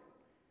thing.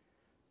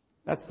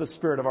 That's the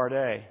spirit of our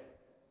day.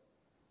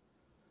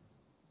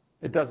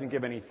 It doesn't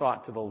give any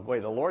thought to the way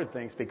the Lord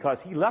thinks,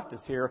 because He left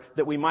us here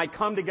that we might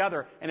come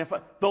together. And if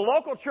the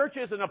local church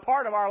isn't a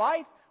part of our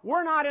life,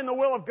 we're not in the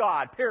will of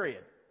God,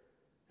 period.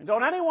 And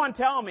don't anyone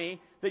tell me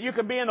that you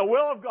can be in the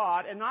will of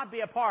God and not be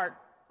a part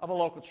of a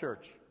local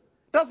church.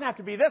 It doesn't have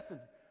to be this,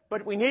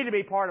 but we need to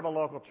be part of a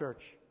local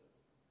church.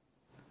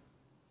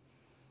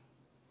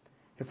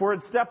 If we're in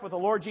step with the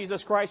Lord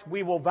Jesus Christ,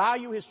 we will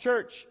value His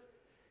church.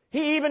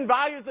 He even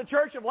values the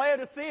church of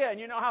Laodicea, and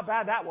you know how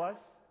bad that was.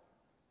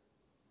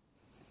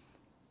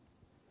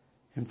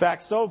 In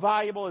fact, so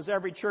valuable is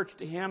every church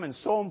to Him, and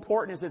so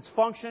important is its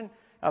function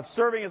of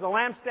serving as a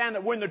lampstand,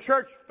 that when the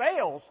church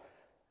fails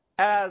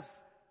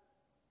as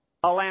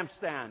a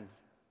lampstand,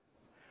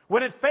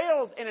 when it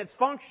fails in its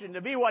function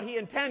to be what He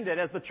intended,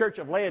 as the church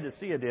of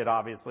Laodicea did,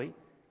 obviously,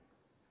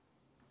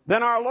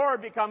 then our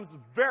Lord becomes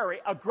very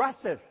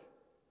aggressive.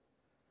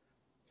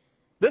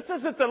 This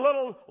isn't the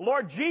little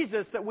Lord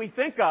Jesus that we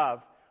think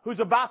of who's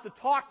about to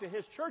talk to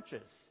His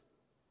churches.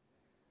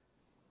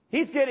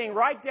 He's getting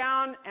right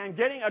down and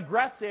getting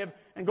aggressive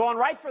and going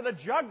right for the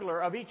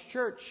jugular of each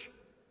church.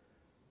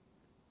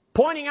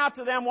 Pointing out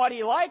to them what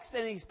He likes,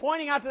 and He's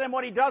pointing out to them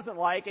what He doesn't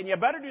like. And you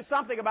better do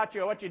something about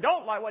what you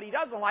don't like, what He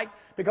doesn't like,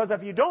 because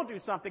if you don't do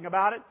something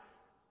about it,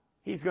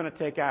 He's going to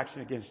take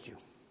action against you.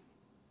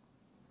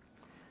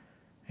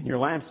 And your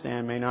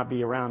lampstand may not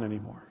be around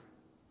anymore.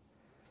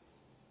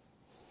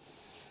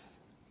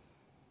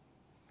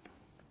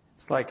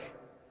 It's like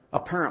a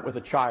parent with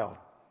a child.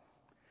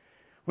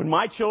 When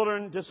my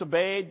children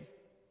disobeyed,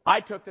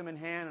 I took them in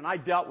hand and I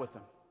dealt with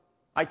them.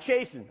 I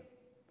chastened them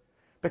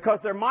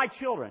because they're my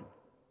children.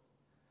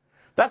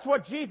 That's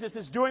what Jesus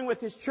is doing with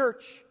His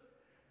church.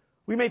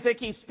 We may think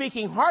He's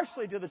speaking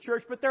harshly to the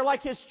church, but they're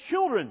like His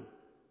children.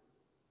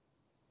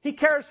 He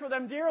cares for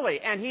them dearly,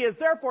 and He is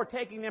therefore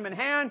taking them in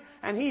hand,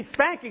 and He's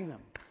spanking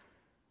them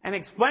and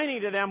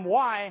explaining to them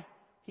why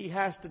He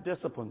has to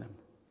discipline them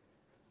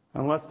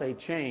unless they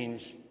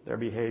change their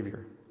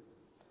behavior.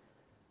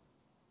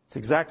 It's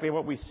exactly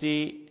what we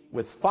see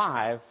with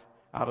 5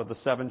 out of the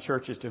 7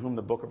 churches to whom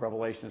the book of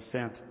Revelation is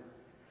sent.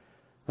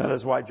 That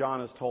is why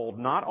John is told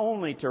not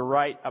only to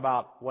write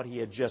about what he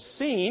had just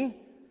seen,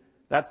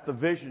 that's the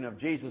vision of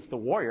Jesus the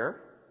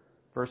warrior,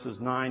 verses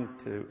 9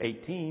 to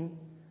 18.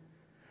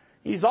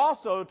 He's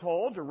also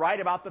told to write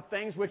about the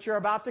things which are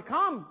about to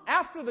come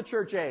after the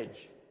church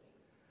age.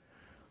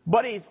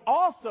 But he's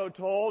also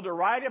told to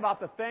write about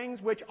the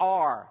things which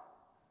are.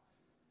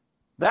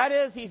 That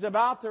is, he's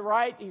about to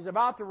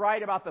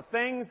write about the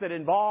things that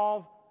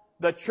involve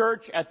the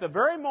church at the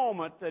very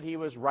moment that he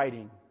was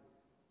writing.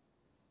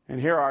 And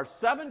here are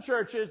 7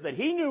 churches that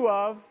he knew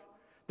of,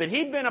 that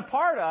he'd been a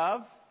part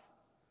of,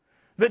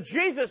 that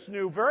Jesus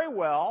knew very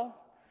well,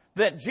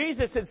 that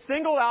Jesus had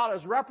singled out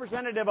as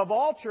representative of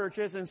all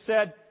churches and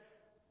said,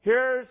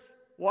 here's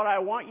what I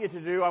want you to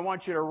do. I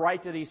want you to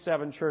write to these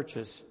 7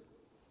 churches.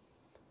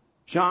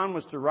 John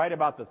was to write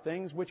about the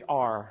things which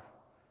are,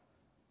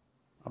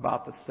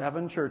 about the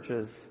 7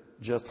 churches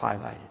just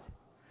highlighted,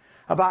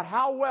 about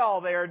how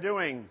well they are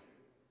doing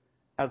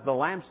as the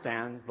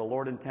lampstands the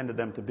Lord intended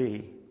them to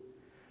be.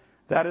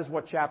 That is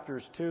what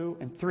chapters 2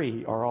 and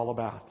 3 are all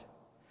about.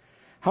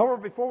 However,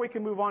 before we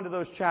can move on to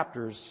those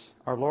chapters,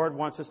 our Lord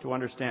wants us to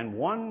understand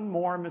one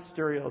more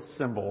mysterious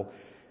symbol,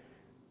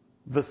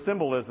 the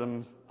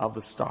symbolism of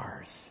the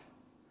stars.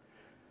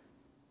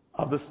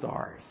 Of the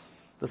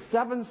stars. The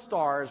 7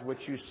 stars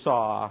which you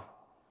saw,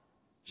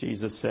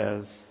 Jesus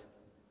says,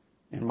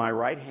 in my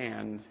right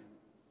hand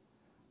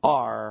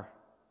are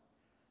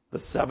the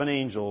 7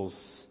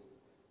 angels,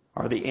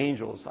 are the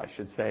angels, I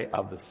should say,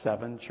 of the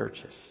 7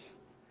 churches.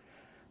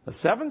 The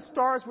 7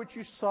 stars which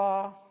you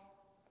saw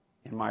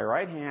in my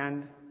right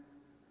hand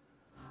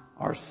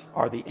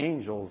are the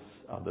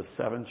angels of the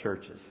 7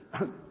 churches.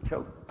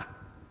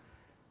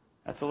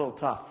 That's a little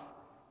tough.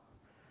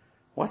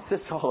 What's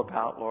this all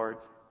about, Lord?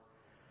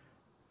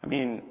 I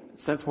mean,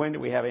 since when do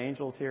we have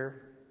angels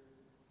here?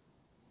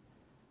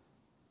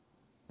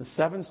 The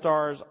 7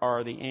 stars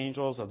are the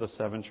angels of the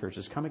 7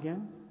 churches. Come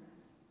again?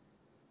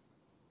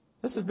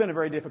 This has been a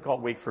very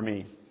difficult week for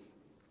me.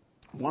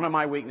 One of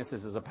my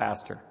weaknesses as a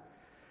pastor,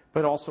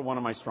 but also one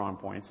of my strong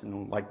points,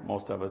 and like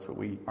most of us, but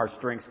our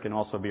strengths can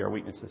also be our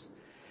weaknesses,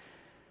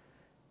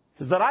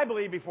 is that I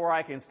believe before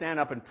I can stand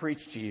up and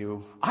preach to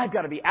you, I've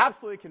got to be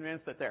absolutely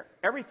convinced that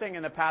everything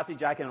in the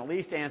passage I can at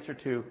least answer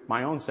to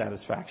my own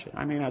satisfaction.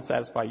 I may not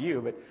satisfy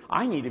you, but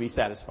I need to be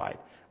satisfied.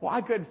 Well,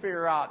 I couldn't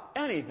figure out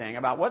anything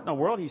about what in the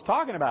world he's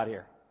talking about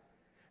here.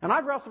 And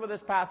I've wrestled with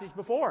this passage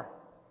before.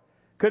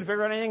 Couldn't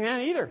figure out anything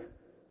then either.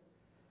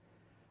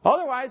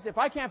 Otherwise, if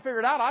I can't figure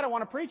it out, I don't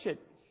want to preach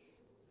it.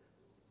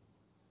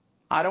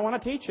 I don't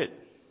want to teach it.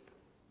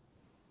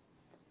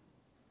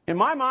 In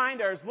my mind,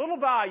 there's little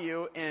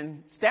value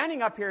in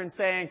standing up here and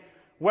saying,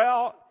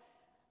 well,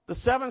 the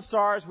 7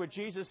 stars, which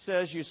Jesus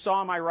says you saw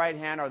on my right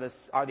hand, are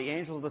the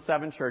angels of the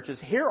 7 churches.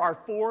 Here are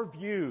 4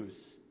 views.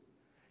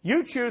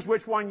 You choose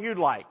which one you'd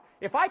like.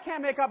 If I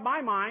can't make up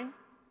my mind,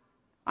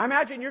 I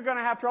imagine you're going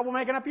to have trouble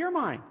making up your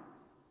mind.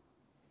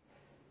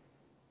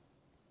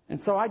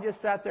 And so I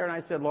just sat there and I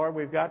said, Lord,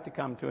 we've got to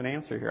come to an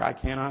answer here. I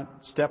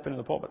cannot step into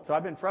the pulpit. So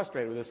I've been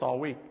frustrated with this all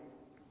week.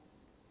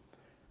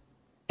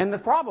 And the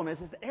problem is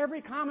that every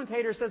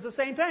commentator says the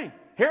same thing.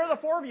 Here are the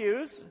 4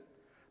 views.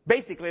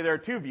 Basically, there are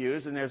 2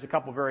 views, and there's a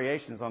couple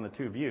variations on the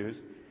 2 views.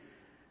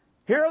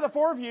 Here are the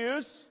 4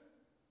 views.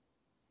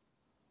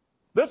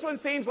 This one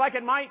seems like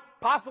it might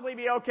possibly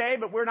be okay,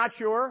 but we're not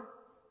sure.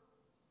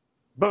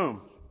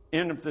 Boom.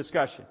 End of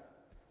discussion.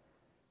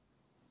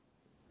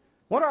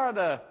 We're not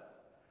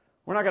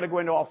going to go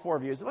into all 4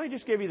 views. Let me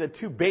just give you the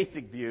 2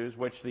 basic views,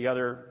 which the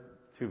other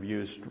 2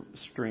 views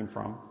stream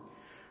from.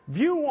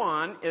 View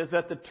 1 is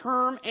that the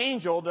term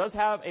angel does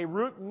have a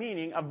root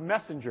meaning of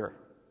messenger.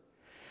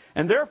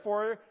 And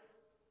therefore,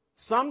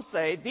 some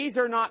say these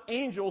are not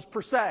angels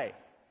per se,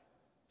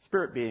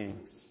 spirit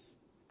beings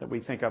that we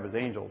think of as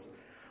angels.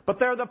 But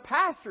they're the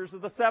pastors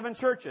of the 7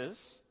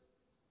 churches.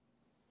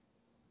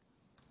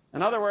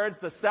 In other words,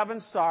 the 7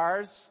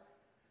 stars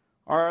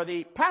are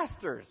the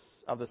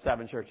pastors of the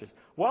 7 churches.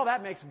 Well,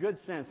 that makes good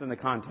sense in the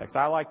context.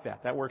 I like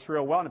that. That works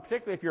real well. And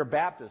particularly if you're a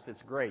Baptist,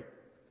 it's great.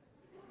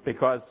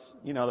 Because,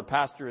 the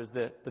pastor is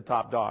the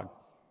top dog.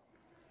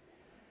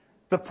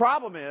 The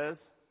problem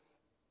is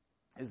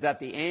that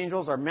the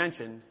angels are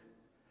mentioned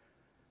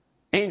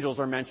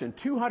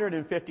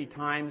 250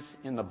 times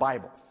in the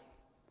Bible.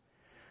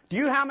 Do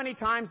you know how many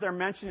times they're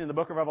mentioned in the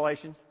book of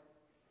Revelation?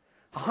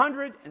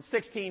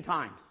 116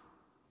 times.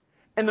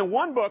 In the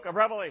one book of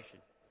Revelation.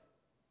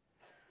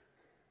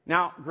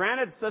 Now,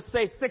 granted, let's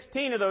say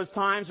 16 of those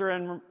times are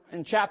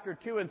in chapter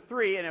 2 and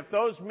 3, and if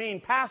those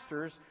mean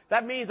pastors,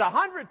 that means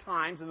 100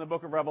 times in the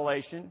book of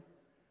Revelation,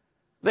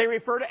 they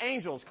refer to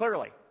angels,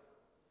 clearly.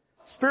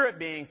 Spirit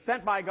beings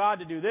sent by God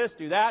to do this,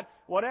 do that,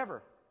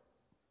 whatever.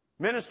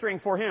 Ministering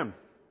for Him.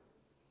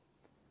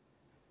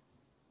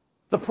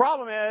 The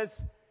problem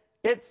is,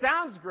 it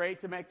sounds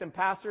great to make them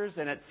pastors,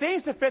 and it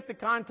seems to fit the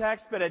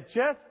context, but it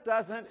just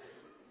doesn't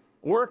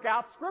work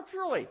out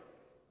scripturally.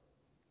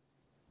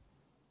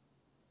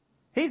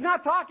 He's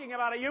not talking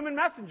about a human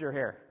messenger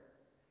here.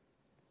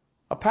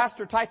 A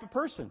pastor type of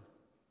person.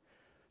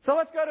 So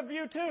let's go to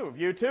view 2.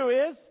 View 2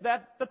 is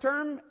that the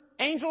term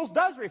angels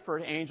does refer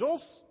to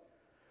angels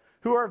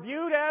who are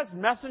viewed as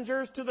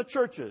messengers to the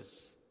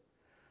churches.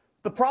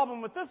 The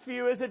problem with this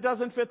view is it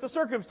doesn't fit the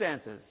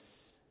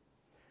circumstances.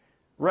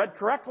 Read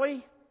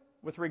correctly,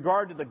 with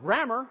regard to the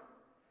grammar,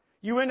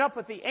 you end up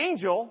with the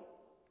angel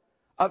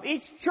of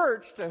each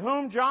church to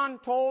whom John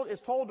is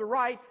told to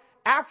write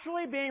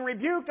actually being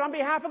rebuked on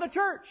behalf of the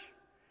church.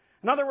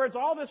 In other words,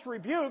 all this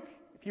rebuke,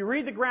 if you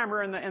read the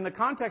grammar and the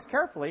context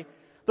carefully,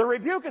 the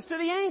rebuke is to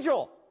the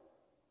angel.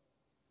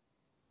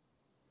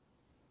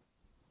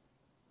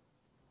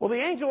 Well, the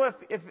angel,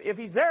 if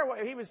he's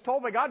there, he was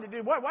told by God to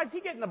do what? Why is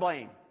he getting the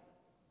blame?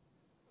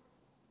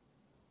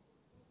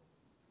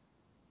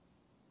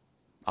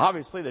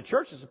 Obviously, the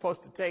church is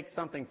supposed to take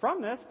something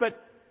from this,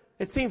 but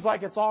it seems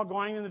like it's all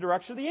going in the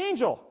direction of the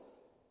angel.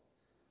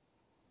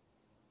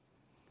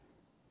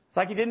 It's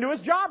like he didn't do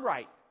his job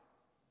right.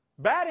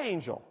 Bad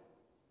angel.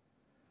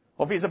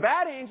 Well, if he's a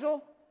bad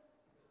angel,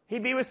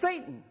 he'd be with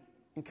Satan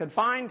and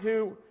confined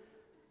to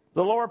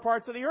the lower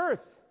parts of the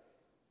earth.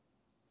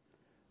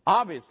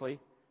 Obviously,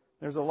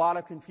 there's a lot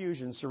of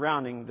confusion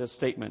surrounding this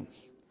statement.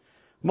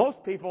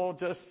 Most people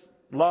just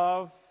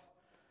love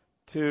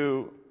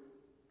to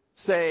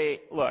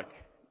say, look,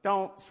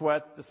 don't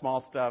sweat the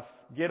small stuff.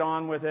 Get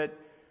on with it.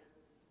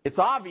 It's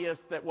obvious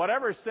that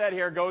whatever's said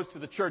here goes to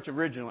the church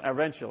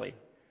eventually.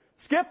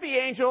 Skip the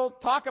angel,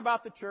 talk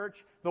about the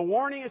church. The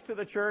warning is to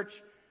the church.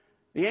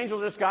 The angel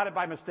just got it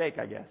by mistake,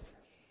 I guess.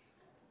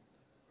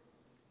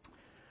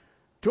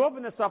 To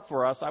open this up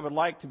for us, I would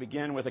like to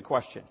begin with a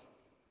question.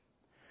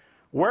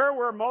 Where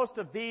were most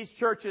of these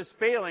churches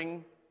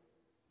failing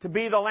to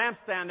be the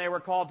lampstand they were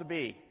called to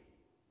be?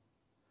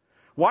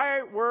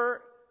 Why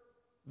were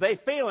they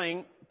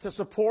failing to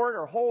support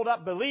or hold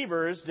up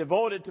believers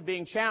devoted to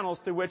being channels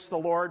through which the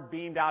Lord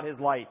beamed out His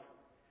light?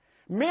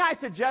 May I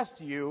suggest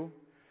to you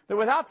that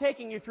without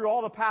taking you through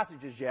all the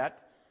passages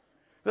yet,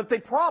 that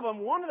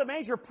one of the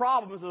major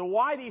problems of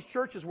why these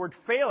churches were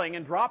failing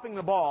and dropping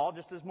the ball,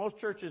 just as most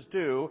churches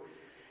do,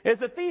 is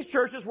that these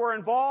churches were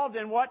involved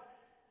in what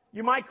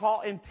you might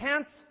call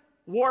intense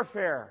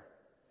warfare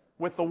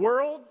with the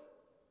world,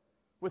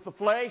 with the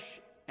flesh,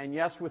 and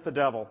yes, with the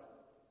devil.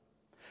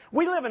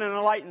 We live in an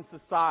enlightened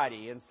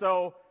society, and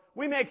so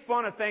we make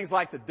fun of things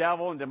like the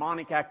devil and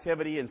demonic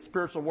activity and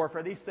spiritual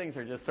warfare. These things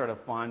are just sort of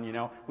fun, you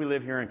know. We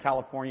live here in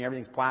California.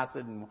 Everything's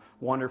placid and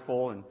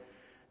wonderful, and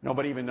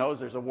nobody even knows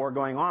there's a war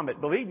going on. But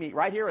believe me,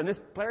 right here in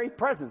this very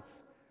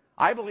presence,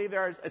 I believe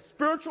there is a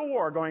spiritual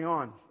war going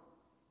on.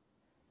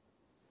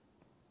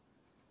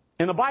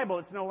 In the Bible,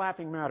 it's no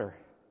laughing matter.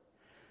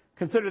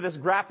 Consider this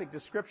graphic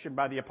description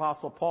by the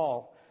Apostle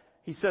Paul.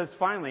 He says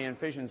finally in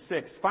Ephesians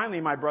 6,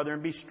 "Finally, my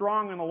brethren, be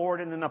strong in the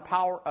Lord and in the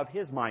power of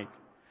His might.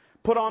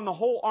 Put on the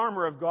whole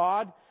armor of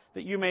God,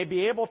 that you may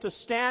be able to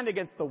stand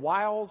against the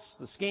wiles,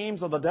 the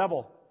schemes of the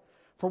devil.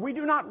 For we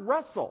do not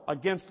wrestle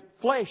against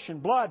flesh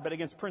and blood, but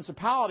against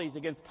principalities,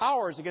 against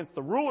powers, against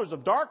the rulers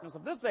of darkness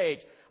of this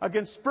age,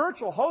 against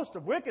spiritual hosts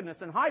of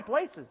wickedness in high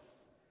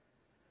places.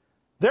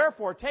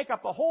 Therefore, take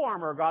up the whole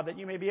armor of God, that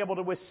you may be able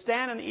to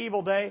withstand in the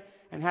evil day,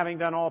 and having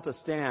done all to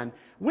stand."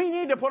 We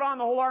need to put on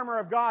the whole armor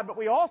of God, but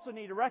we also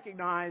need to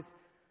recognize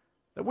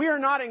that we are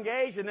not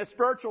engaged in this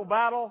spiritual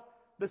battle,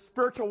 this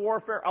spiritual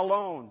warfare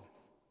alone.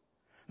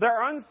 There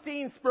are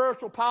unseen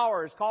spiritual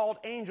powers called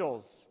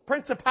angels,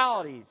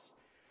 principalities,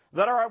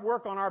 that are at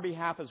work on our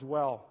behalf as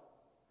well.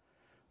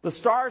 The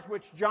stars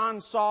which John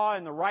saw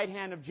in the right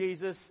hand of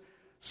Jesus,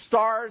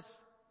 stars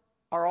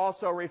are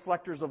also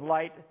reflectors of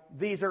light.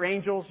 These are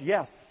angels,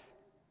 yes.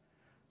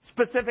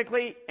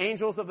 Specifically,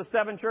 angels of the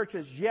 7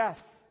 churches,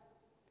 yes.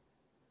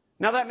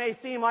 Now that may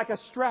seem like a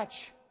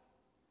stretch.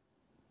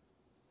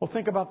 Well,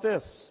 think about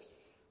this.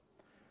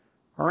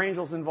 Are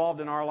angels involved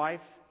in our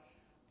life,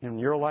 in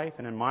your life,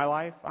 and in my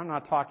life? I'm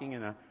not talking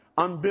in an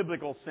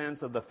unbiblical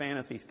sense of the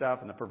fantasy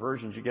stuff and the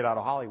perversions you get out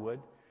of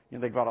Hollywood. You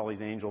know, they've got all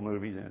these angel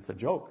movies and it's a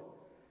joke.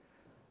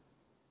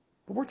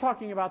 But we're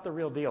talking about the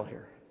real deal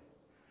here.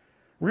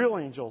 Real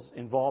angels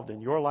involved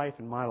in your life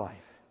and my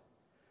life.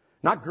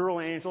 Not girl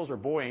angels or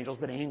boy angels,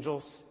 but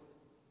angels.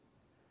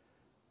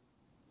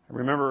 I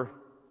remember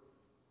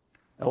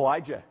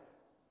Elijah.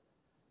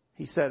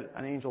 He said,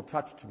 "An angel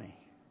touched me."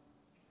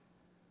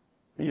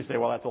 And you say,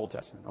 "Well, that's Old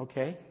Testament."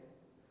 Okay.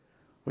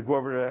 We go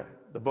over to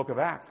the book of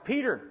Acts.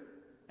 Peter,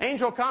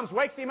 angel comes,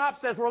 wakes him up,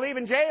 says, "We're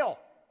leaving jail.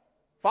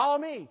 Follow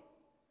me."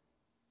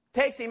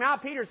 Takes him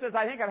out. Peter says,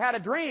 "I think I've had a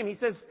dream." He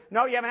says,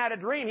 "No, you haven't had a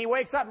dream." He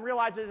wakes up and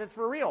realizes it's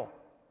for real.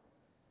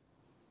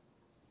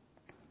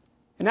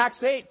 In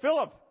Acts 8,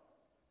 Philip,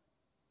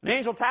 an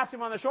angel taps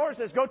him on the shoulder and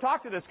says, "Go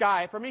talk to this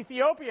guy from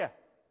Ethiopia."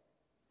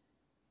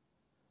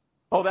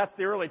 Oh, that's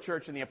the early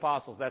church and the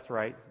apostles. That's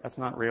right. That's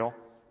not real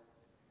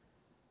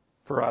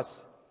for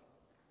us.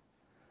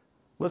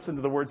 Listen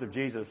to the words of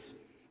Jesus.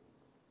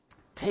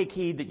 "Take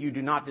heed that you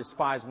do not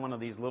despise one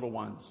of these little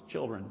ones,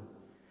 children.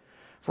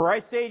 For I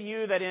say to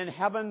you that in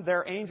heaven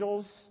their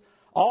angels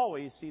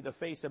always see the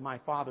face of my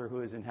Father who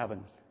is in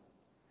heaven."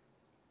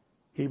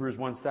 Hebrews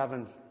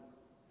 1:7.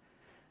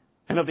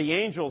 "And of the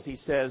angels," he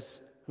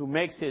says, "who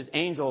makes his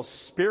angels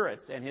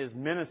spirits and his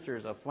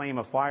ministers a flame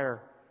of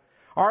fire.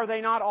 Are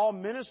they not all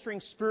ministering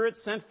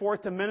spirits sent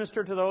forth to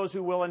minister to those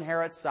who will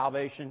inherit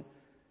salvation?"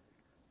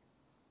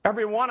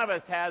 Every one of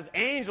us has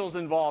angels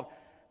involved.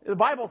 The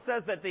Bible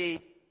says that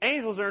the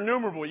angels are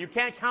innumerable. You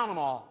can't count them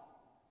all,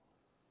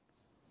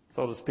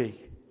 so to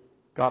speak.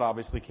 God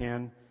obviously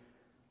can.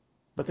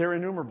 But they're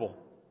innumerable.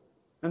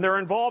 And they're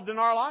involved in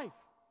our life.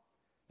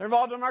 They're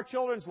involved in our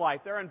children's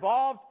life. They're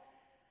involved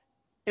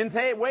in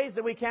ways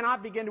that we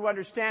cannot begin to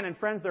understand. And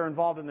friends, they're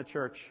involved in the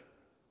church.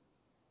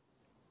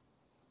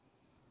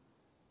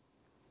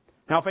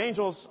 Now, if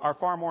angels are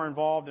far more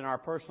involved in our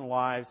personal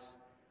lives,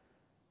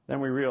 then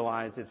we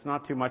realize it's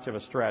not too much of a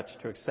stretch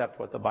to accept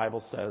what the Bible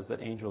says,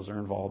 that angels are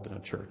involved in a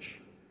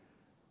church.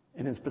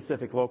 And in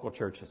specific local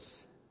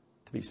churches,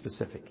 to be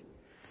specific.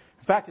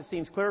 In fact, it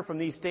seems clear from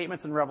these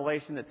statements in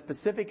Revelation that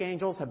specific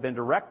angels have been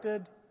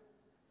directed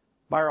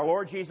by our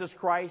Lord Jesus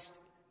Christ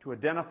to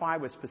identify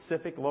with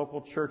specific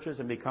local churches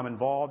and become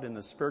involved in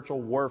the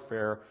spiritual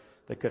warfare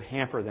that could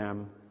hamper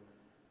them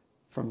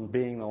from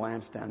being the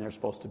lampstand they're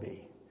supposed to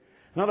be.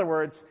 In other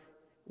words,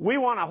 we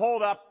want to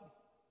hold up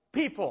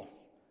people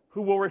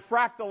who will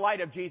refract the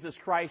light of Jesus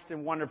Christ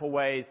in wonderful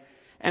ways.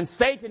 And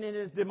Satan and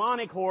his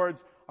demonic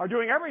hordes are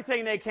doing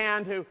everything they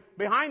can to,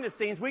 behind the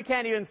scenes, we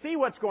can't even see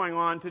what's going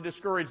on, to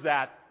discourage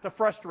that, to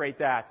frustrate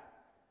that.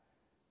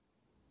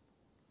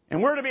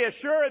 And we're to be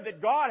assured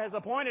that God has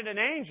appointed an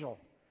angel,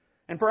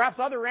 and perhaps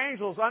other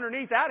angels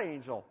underneath that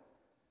angel,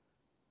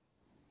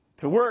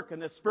 to work in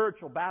the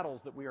spiritual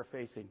battles that we are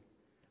facing,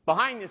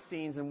 behind the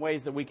scenes in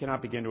ways that we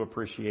cannot begin to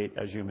appreciate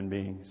as human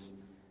beings.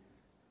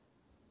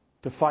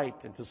 To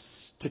fight and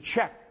to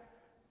check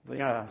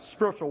the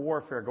spiritual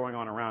warfare going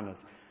on around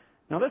us.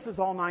 Now, this is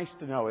all nice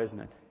to know, isn't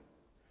it?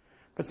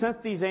 But since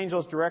these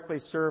angels directly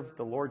serve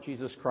the Lord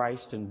Jesus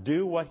Christ and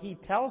do what He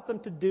tells them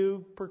to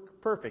do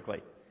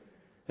perfectly,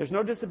 There's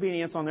no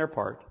disobedience on their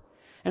part.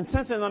 And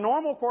since in the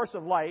normal course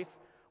of life,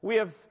 we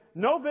have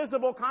no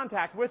visible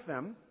contact with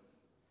them,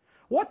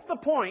 what's the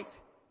point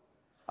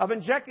of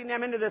injecting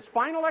them into this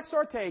final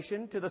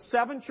exhortation to the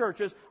 7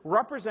 churches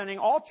representing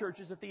all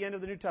churches at the end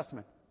of the New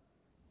Testament?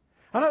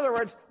 In other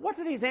words, what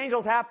do these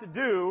angels have to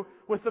do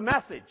with the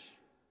message,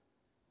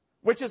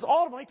 which is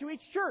ultimately to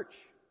each church?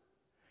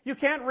 You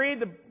can't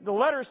read the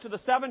letters to the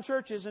 7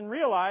 churches and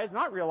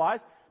not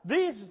realize,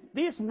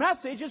 these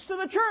messages to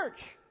the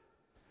church.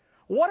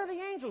 What have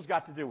the angels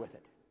got to do with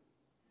it?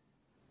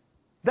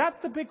 That's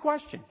the big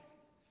question.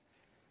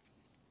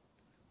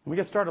 We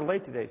get started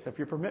late today, so if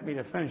you permit me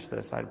to finish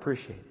this, I'd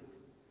appreciate it.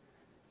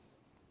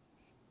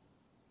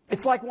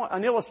 It's like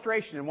an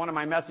illustration in one of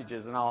my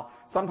messages, and I'll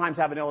sometimes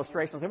have an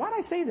illustration. I'll say, why did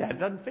I say that? It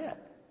doesn't fit.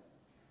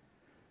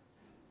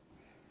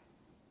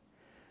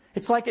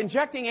 It's like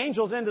injecting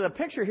angels into the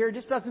picture here. It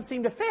just doesn't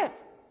seem to fit.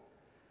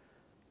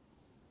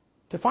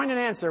 To find an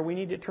answer, we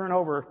need to turn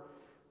over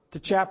to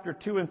chapter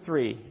 2 and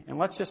 3. And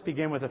let's just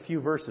begin with a few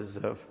verses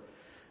of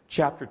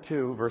chapter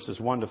 2,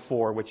 verses 1 to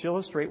 4, which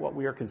illustrate what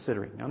we are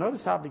considering. Now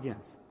notice how it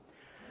begins.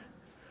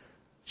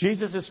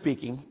 Jesus is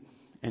speaking,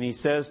 and he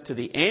says, to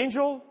the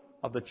angel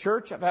of the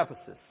church of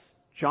Ephesus,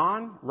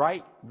 John,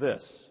 write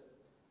this.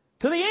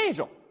 To the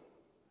angel.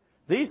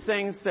 These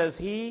things says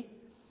he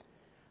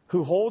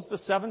who holds the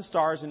 7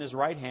 stars in his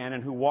right hand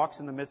and who walks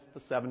in the midst of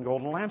the 7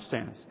 golden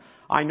lampstands.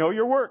 I know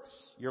your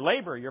works, your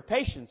labor, your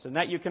patience, and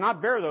that you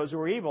cannot bear those who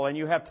are evil, and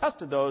you have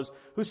tested those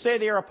who say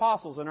they are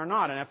apostles and are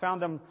not, and have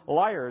found them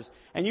liars.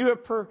 And you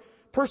have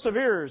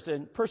persevered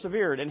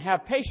and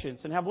have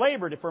patience and have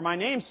labored for my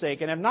name's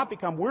sake and have not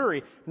become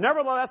weary.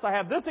 Nevertheless, I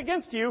have this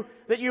against you,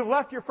 that you've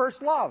left your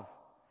first love.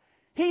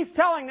 He's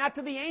telling that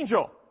to the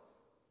angel.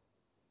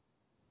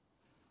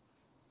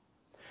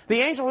 The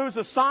angel who's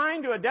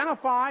assigned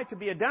to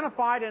be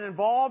identified and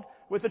involved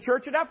with the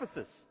church at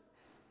Ephesus.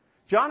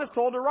 John is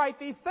told to write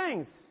these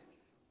things.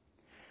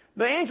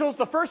 The angel's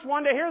the first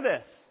one to hear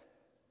this.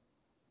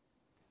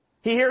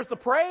 He hears the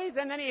praise,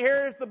 and then he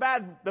hears the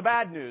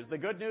bad news, the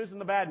good news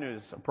and the bad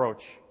news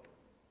approach.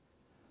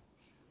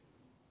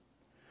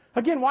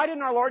 Again, why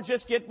didn't our Lord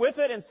just get with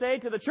it and say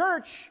to the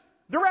church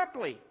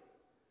directly?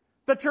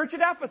 The church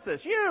at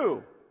Ephesus,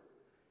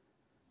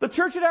 the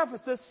church at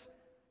Ephesus,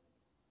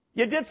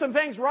 you did some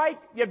things right,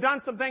 you've done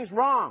some things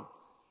wrong.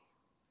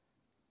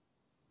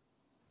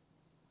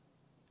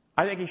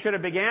 I think he should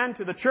have began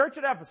to the church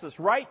at Ephesus,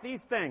 write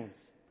these things.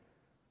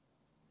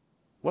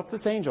 What's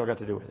this angel got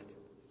to do with it?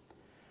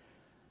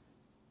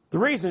 The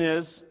reason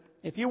is,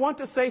 if you want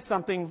to say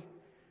something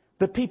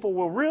that people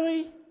will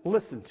really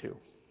listen to,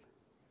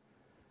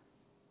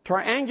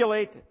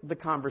 triangulate the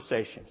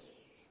conversation.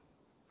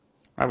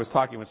 I was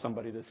talking with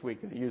somebody this week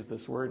and he used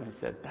this word and I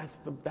said,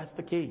 that's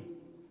the key.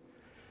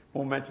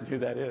 Won't mention who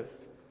that is.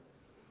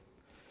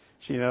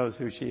 She knows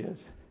who she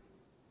is.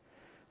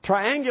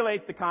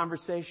 Triangulate the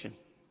conversation.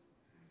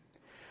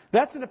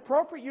 That's an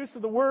appropriate use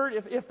of the word.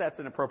 If that's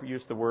an appropriate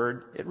use of the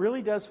word, it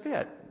really does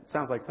fit. It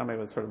sounds like somebody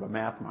with sort of a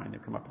math mind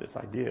that come up with this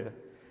idea.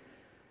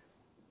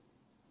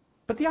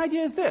 But the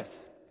idea is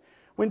this.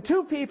 When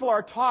 2 people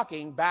are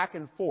talking back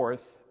and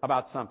forth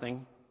about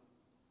something,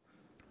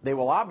 they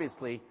will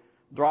obviously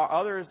draw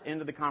others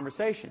into the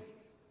conversation.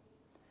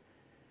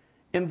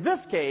 In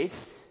this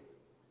case,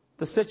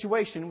 the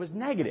situation was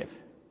negative.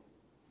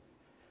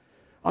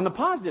 On the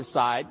positive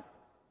side,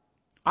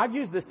 I've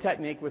used this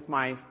technique with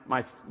my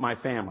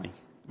family,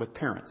 with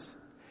parents.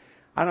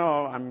 I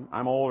know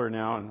I'm older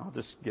now, and I'll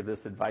just give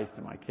this advice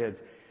to my kids.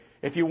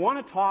 If you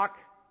want to talk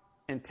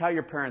and tell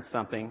your parents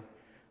something,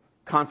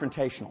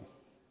 confrontational.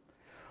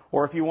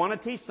 Or if you want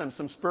to teach them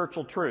some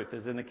spiritual truth,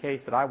 as in the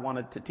case that I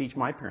wanted to teach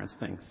my parents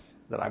things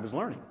that I was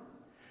learning.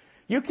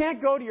 You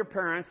can't go to your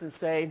parents and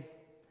say,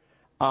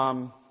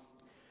 Mom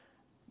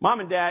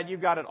and Dad,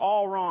 you've got it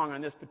all wrong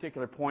on this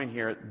particular point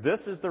here.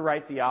 This is the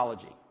right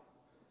theology.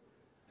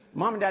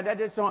 Mom and Dad,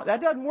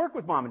 that doesn't work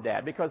with Mom and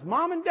Dad, because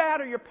Mom and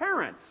Dad are your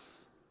parents.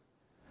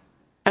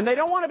 And they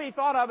don't want to be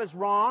thought of as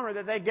wrong, or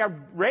that they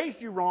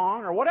raised you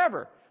wrong, or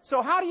whatever.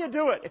 So how do you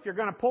do it if you're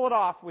going to pull it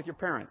off with your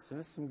parents? And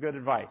this is some good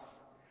advice.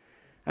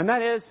 And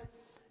that is,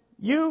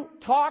 you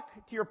talk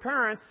to your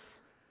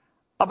parents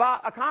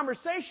about a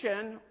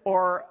conversation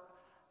or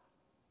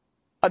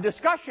a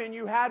discussion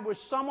you had with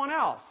someone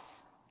else.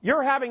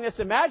 You're having this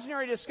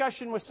imaginary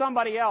discussion with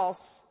somebody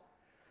else.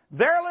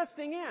 They're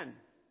listening in.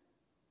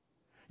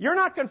 You're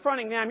not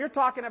confronting them. You're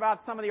talking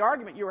about some of the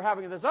argument you were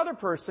having with this other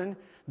person.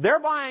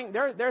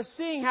 They're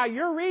seeing how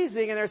you're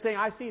reasoning, and they're saying,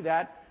 I see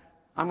that.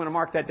 I'm going to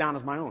mark that down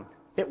as my own.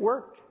 It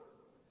worked.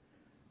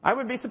 I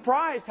would be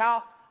surprised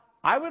how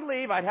I would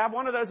leave. I'd have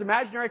one of those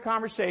imaginary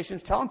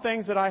conversations, telling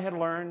things that I had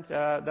learned,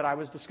 that I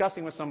was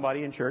discussing with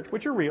somebody in church,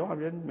 which are real. I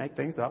didn't make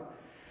things up.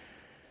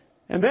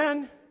 And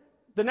then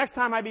the next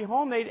time I'd be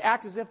home, they'd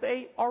act as if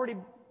they already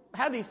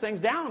had these things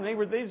down.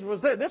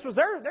 This was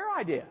their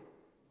idea.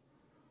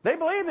 They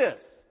believe this.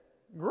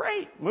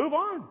 Great. Move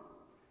on.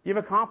 You've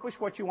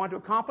accomplished what you want to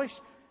accomplish.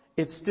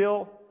 You've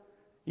still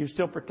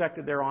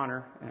protected their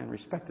honor and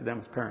respected them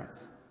as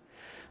parents.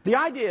 The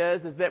idea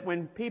is that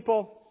when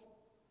people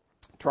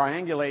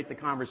triangulate the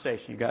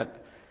conversation. You got,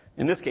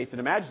 in this case, an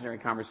imaginary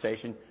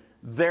conversation.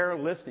 They're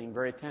listening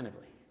very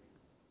attentively.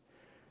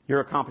 You're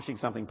accomplishing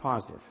something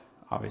positive,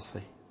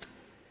 obviously.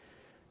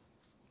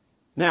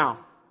 Now,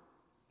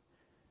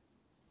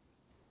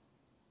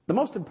 the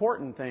most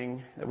important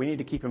thing that we need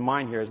to keep in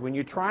mind here is when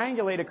you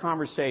triangulate a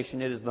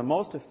conversation, it is the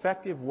most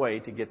effective way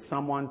to get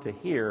someone to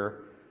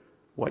hear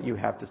what you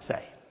have to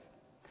say.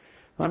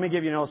 Let me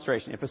give you an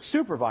illustration. If a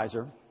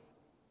supervisor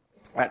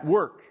at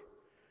work,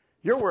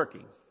 you're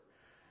working,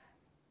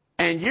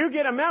 and you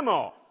get a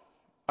memo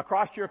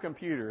across your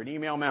computer, an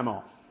email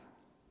memo,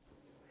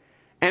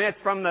 and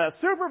it's from the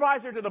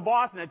supervisor to the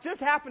boss, and it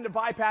just happened to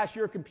bypass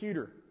your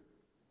computer.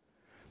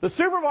 The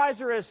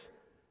supervisor is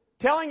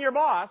telling your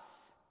boss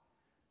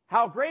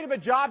how great of a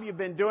job you've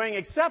been doing,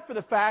 except for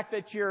the fact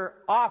that your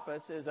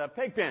office is a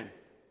pig pen.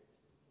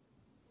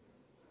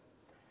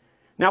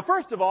 Now,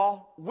 first of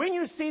all, when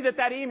you see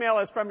that email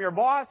is from your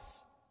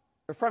boss,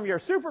 or from your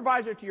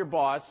supervisor to your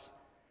boss,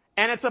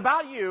 and it's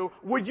about you,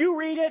 would you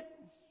read it?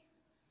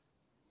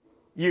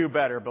 You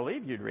better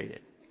believe you'd read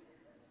it.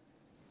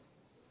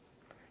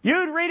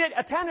 You'd read it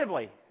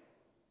attentively.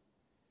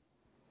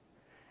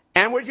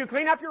 And would you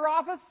clean up your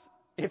office?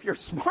 If you're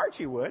smart,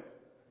 you would.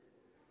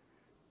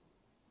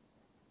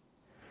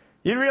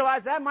 You'd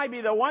realize that might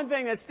be the one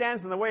thing that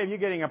stands in the way of you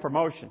getting a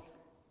promotion.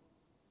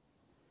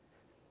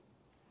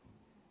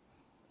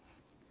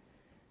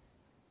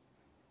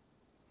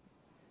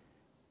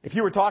 If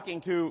you were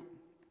talking to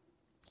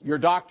your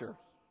doctor,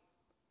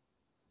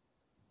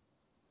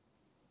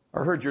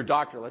 or heard your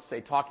doctor, let's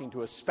say, talking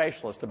to a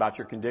specialist about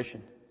your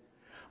condition,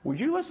 would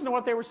you listen to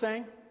what they were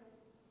saying?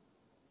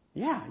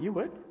 Yeah, you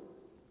would.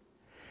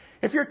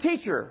 If your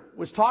teacher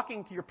was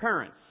talking to your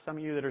parents, some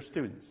of you that are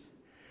students,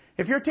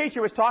 if your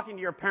teacher was talking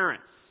to your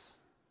parents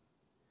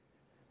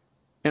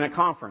in a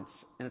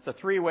conference, and it's a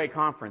 3-way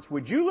conference,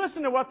 would you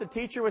listen to what the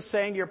teacher was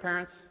saying to your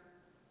parents?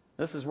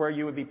 This is where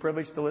you would be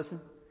privileged to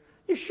listen.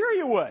 You sure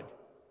you would.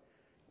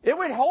 It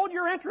would hold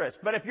your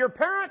interest. But if your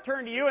parent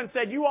turned to you and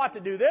said, you ought to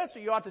do this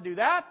or you ought to do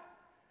that,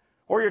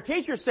 or your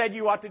teacher said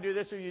you ought to do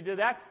this or you do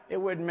that, it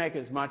wouldn't make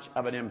as much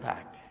of an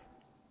impact.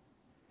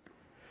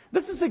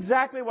 This is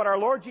exactly what our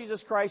Lord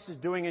Jesus Christ is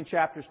doing in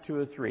chapters 2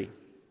 and 3,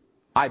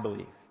 I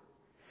believe.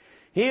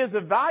 He is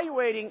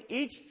evaluating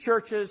each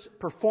church's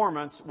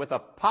performance with a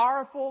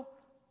powerful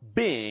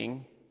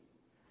being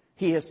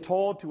he is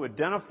told to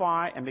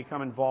identify and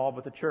become involved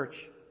with the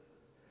church.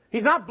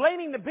 He's not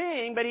blaming the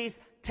being, but he's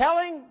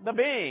telling the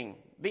being,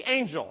 the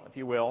angel, if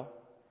you will.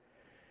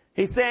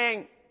 He's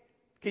saying,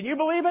 can you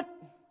believe it?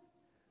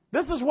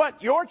 This is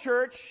what your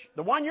church,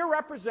 the one you're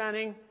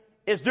representing,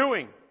 is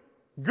doing.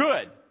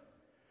 Good.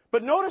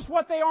 But notice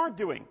what they aren't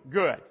doing.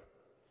 Good.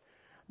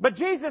 But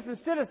Jesus,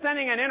 instead of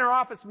sending an inner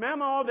office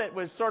memo that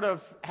was sort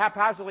of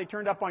haphazardly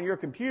turned up on your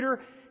computer,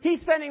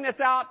 he's sending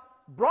this out,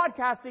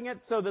 broadcasting it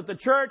so that the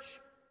church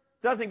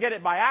doesn't get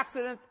it by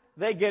accident,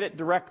 they get it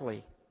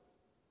directly.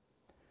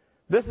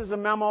 This is a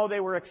memo they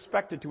were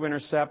expected to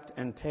intercept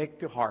and take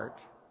to heart,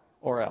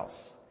 or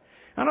else.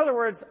 In other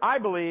words, I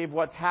believe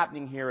what's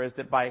happening here is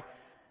that by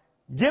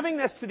giving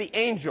this to the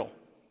angel,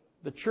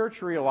 the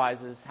church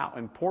realizes how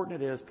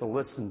important it is to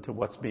listen to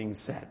what's being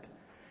said.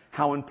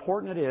 How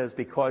important it is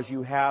because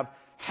you have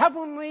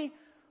heavenly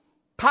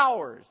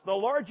powers. The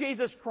Lord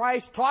Jesus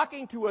Christ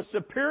talking to a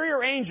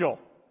superior angel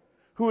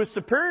who is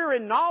superior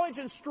in knowledge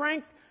and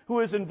strength, who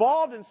is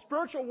involved in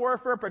spiritual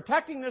warfare,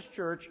 protecting this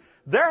church.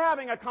 They're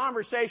having a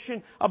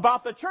conversation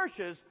about the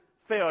church's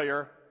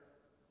failure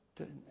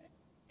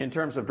in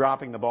terms of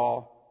dropping the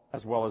ball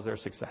as well as their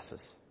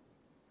successes.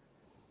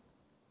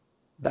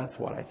 That's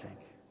what I think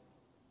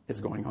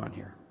is going on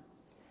here.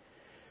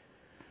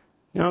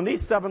 Now, in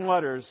these 7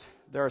 letters,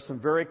 there are some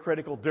very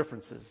critical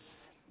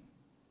differences.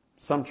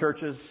 Some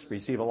churches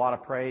receive a lot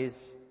of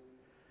praise.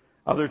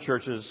 Other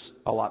churches,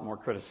 a lot more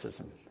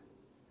criticism.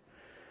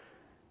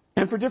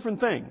 And for different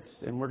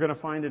things. And we're going to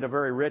find it a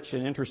very rich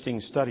and interesting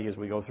study as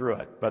we go through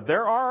it. But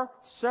there are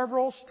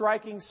several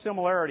striking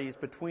similarities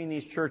between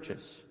these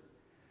churches.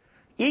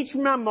 Each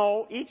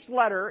memo, each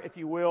letter, if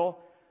you will,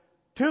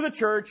 to the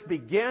church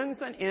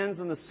begins and ends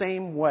in the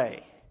same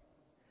way.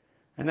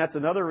 And that's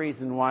another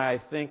reason why I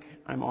think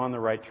I'm on the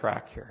right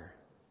track here.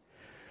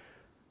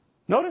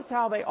 Notice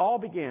how they all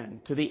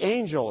begin. To the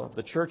angel of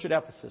the church at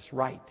Ephesus,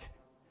 write.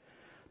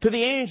 To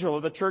the angel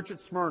of the church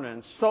at Smyrna,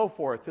 and so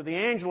forth. To the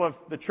angel of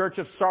the church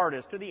of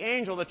Sardis. To the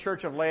angel of the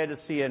church of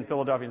Laodicea and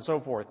Philadelphia, and so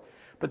forth.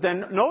 But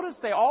then notice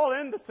they all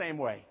end the same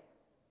way.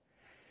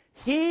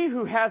 He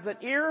who has an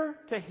ear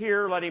to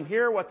hear, let him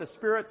hear what the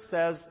Spirit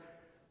says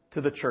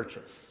to the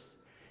churches.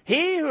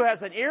 He who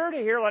has an ear to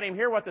hear, let him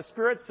hear what the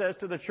Spirit says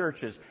to the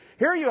churches.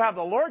 Here you have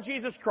the Lord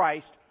Jesus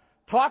Christ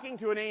talking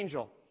to an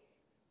angel.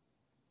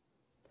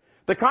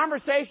 The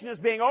conversation is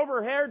being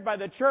overheard by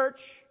the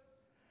church,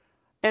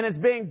 and it's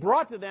being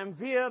brought to them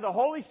via the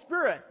Holy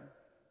Spirit,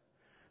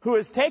 who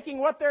is taking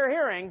what they're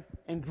hearing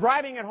and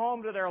driving it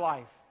home to their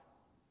life.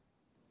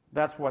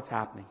 That's what's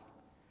happening.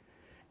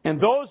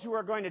 And those who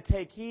are going to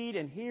take heed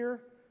and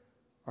hear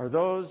are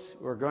those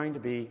who are going to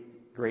be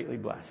greatly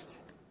blessed.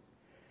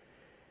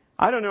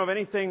 I don't know of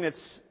anything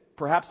that's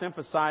perhaps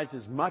emphasized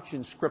as much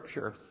in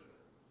Scripture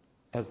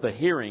as the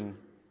hearing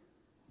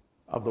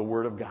of the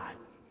Word of God,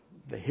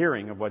 the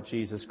hearing of what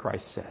Jesus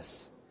Christ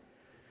says.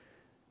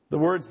 The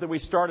words that we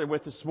started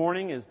with this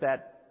morning is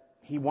that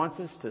He wants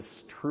us to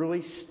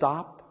truly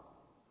stop,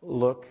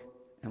 look,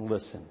 and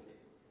listen.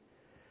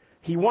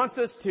 He wants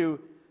us to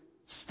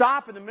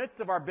stop in the midst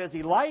of our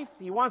busy life.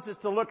 He wants us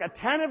to look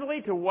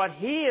attentively to what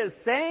He is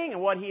saying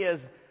and what He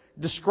is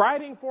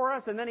describing for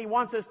us. And then He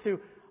wants us to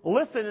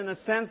listen in the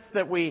sense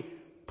that we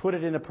put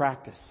it into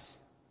practice,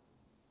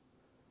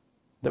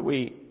 that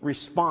we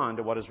respond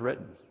to what is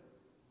written.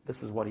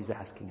 This is what He's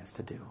asking us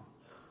to do.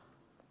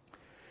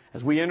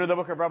 As we enter the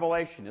book of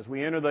Revelation, as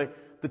we enter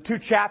the 2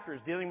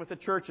 chapters dealing with the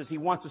churches, He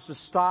wants us to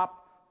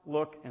stop,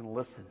 look, and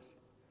listen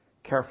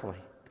carefully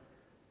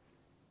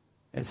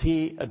as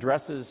He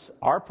addresses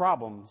our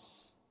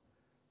problems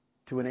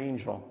to an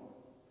angel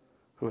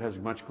who has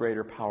much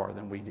greater power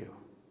than we do.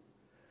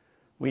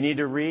 We need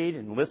to read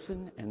and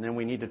listen, and then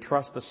we need to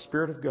trust the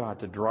Spirit of God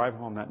to drive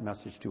home that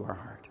message to our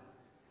heart.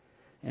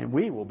 And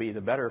we will be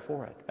the better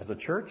for it as a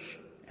church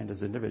and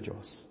as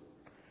individuals.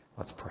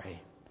 Let's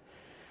pray.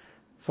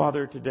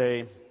 Father,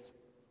 today,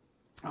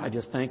 I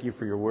just thank You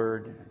for Your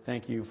word.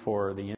 Thank You for the